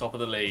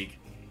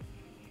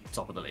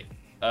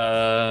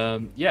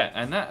 Yeah,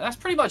 and that's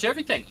pretty much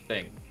everything, I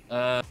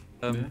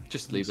think.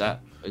 Just leave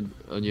that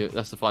on you.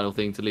 That's the final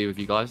thing to leave with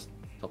you guys.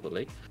 Top of the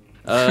league.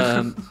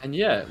 And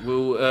yeah,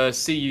 we'll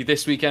see you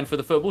this weekend for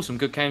the football. Some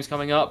good games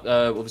coming up.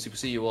 Obviously, we'll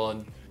see you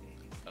on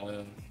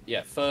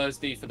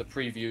Thursday for the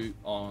preview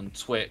on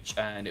Twitch,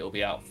 and it'll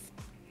be out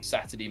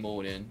Saturday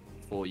morning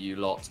for you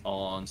lot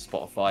on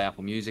Spotify,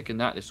 Apple Music, and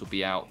that. This will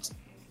be out.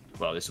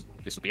 Well, this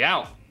will be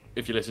out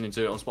if you're listening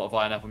to it on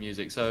Spotify and Apple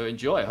Music. So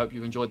enjoy. I hope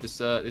you've enjoyed this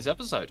this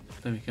episode.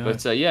 There we go.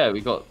 But yeah,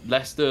 we got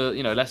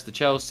Leicester,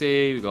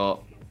 Chelsea. We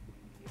got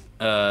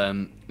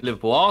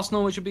Liverpool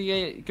Arsenal, which will be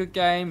a good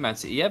game. Man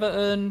City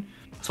Everton,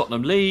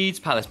 Tottenham Leeds,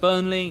 Palace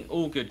Burnley,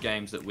 all good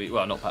games that we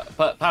not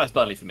Palace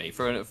Burnley for me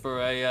for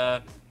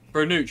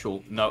a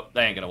neutral. No,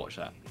 they ain't gonna watch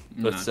that.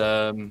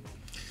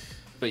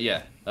 But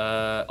yeah,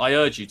 I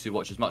urge you to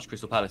watch as much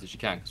Crystal Palace as you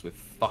can because we're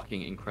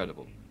fucking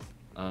incredible.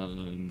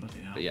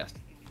 But yes,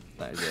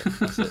 that is it.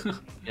 That's it.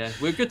 Yeah,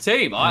 we're a good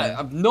team.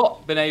 I've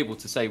not been able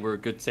to say we're a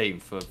good team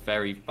for a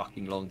very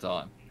fucking long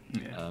time.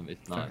 Yeah,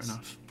 it's nice. Fair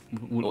enough.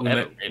 We'll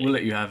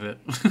let you have it.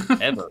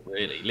 Ever,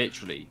 really,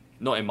 literally.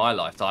 Not in my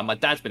lifetime. My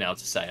dad's been able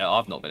to say it.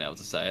 I've not been able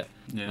to say it.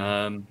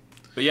 Yeah.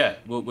 But yeah,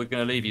 we're going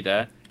to leave you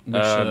there.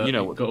 Got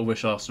to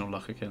wish Arsenal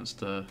luck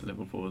against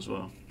Liverpool as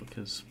well,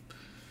 because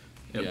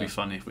it'll be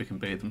funny if we can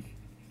beat them,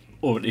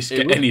 or at least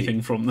get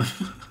anything from them.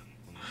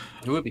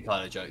 It would be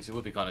kind of jokes.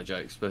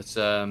 But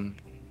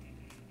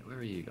where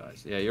are you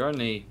guys? Yeah, you're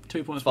only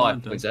 2 points.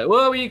 5 points ahead.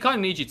 Well, we kind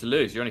of need you to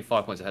lose. You're only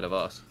 5 points ahead of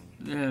us.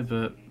 Yeah,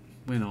 but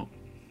we're not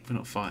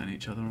fighting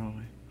each other, are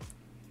we?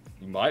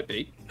 You might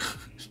be.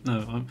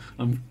 No,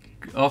 I'm.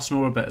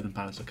 Arsenal are better than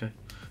Palace. Okay.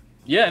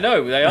 Yeah,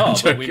 no, they are,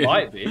 but we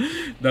might be.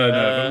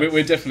 No,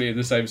 we're definitely in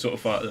the same sort of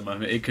fight at the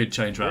moment. It could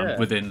change around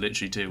within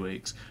literally 2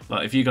 weeks.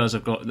 Like if you guys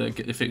have got the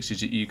fixtures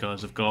that you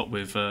guys have got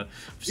with, we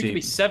could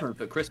be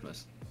 7th at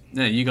Christmas.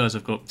 Yeah, you guys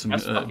have got some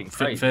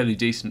fairly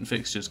decent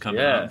fixtures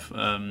coming up.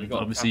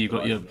 Obviously, you've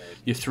got your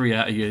 3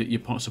 out of your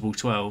possible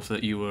 12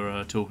 that you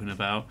were talking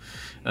about.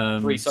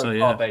 3 so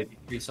far, baby.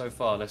 3 so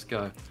far. Let's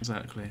go.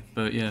 Exactly.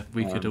 But yeah,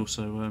 we could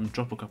also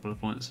drop a couple of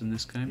points in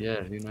this game.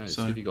 Yeah, who knows?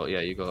 So, you got.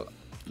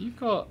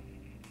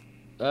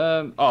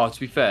 To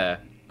be fair.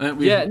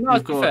 We've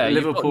got fair.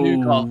 Liverpool.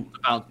 You've got Newcastle to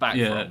bounce back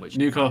from. Which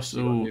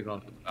Newcastle.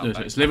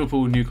 It's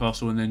Liverpool,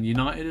 Newcastle, and then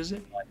United, is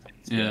it?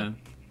 Yeah.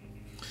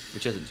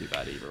 Which isn't too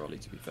bad either, Ollie,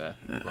 to be fair,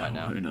 right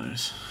now. Who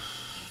knows?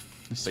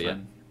 But yeah.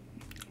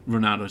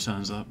 Ronaldo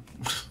turns up.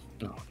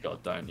 Oh,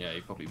 God, don't. Yeah,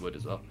 he probably would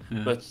as well.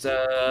 Yeah.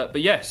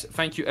 But yes,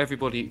 thank you,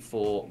 everybody,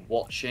 for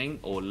watching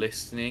or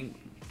listening,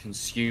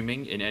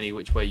 consuming in any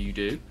which way you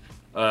do.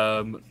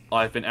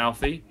 I've been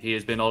Alfie. He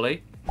has been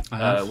Ollie. We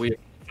have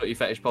Footy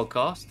Fetish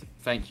Podcast.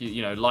 Thank you.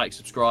 You know, like,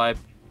 subscribe,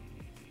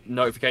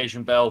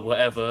 notification bell,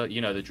 whatever.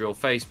 You know the drill.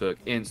 Facebook,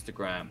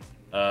 Instagram.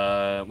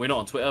 We're not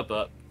on Twitter,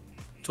 but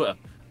Twitter.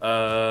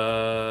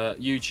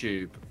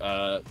 YouTube,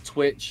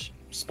 Twitch,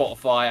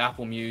 Spotify,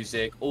 Apple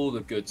Music, all the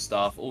good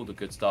stuff.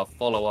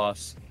 Follow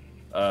us.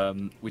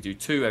 We do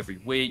 2 every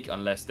week,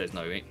 unless there's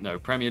no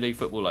Premier League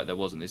football like there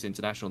wasn't this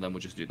international. Then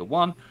we'll just do the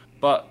 1.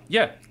 But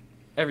yeah,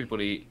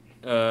 everybody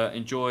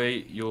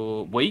enjoy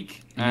your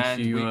week.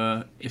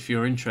 And if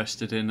you're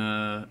interested in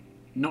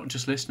not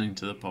just listening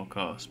to the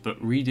podcast but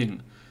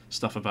reading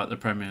stuff about the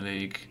Premier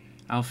League,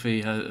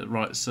 Alfie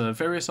writes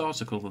various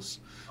articles.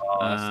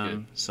 That's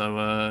good.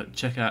 So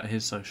check out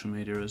his social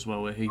media as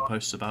well, where he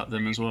posts about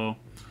them as well.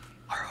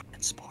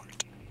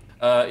 Sport.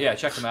 Yeah,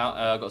 check them out.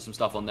 I've got some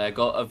stuff on there.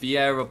 Got a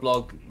Vieira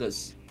blog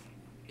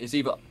it's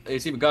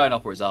either going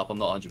up or it's up. I'm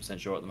not 100%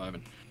 sure at the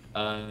moment.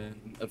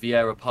 A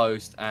Vieira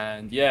post,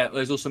 and yeah,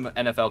 there's also some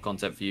NFL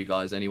content for you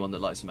guys. Anyone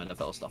that likes some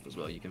NFL stuff as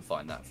well, you can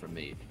find that from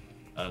me.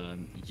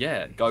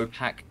 Yeah, go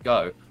Pack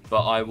go.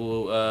 But I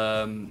will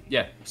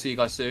see you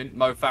guys soon.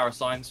 Mo Farah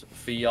signs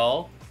for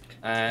y'all,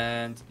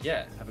 and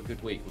yeah, have a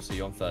good week. We'll see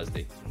you on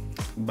Thursday.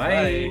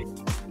 Bye.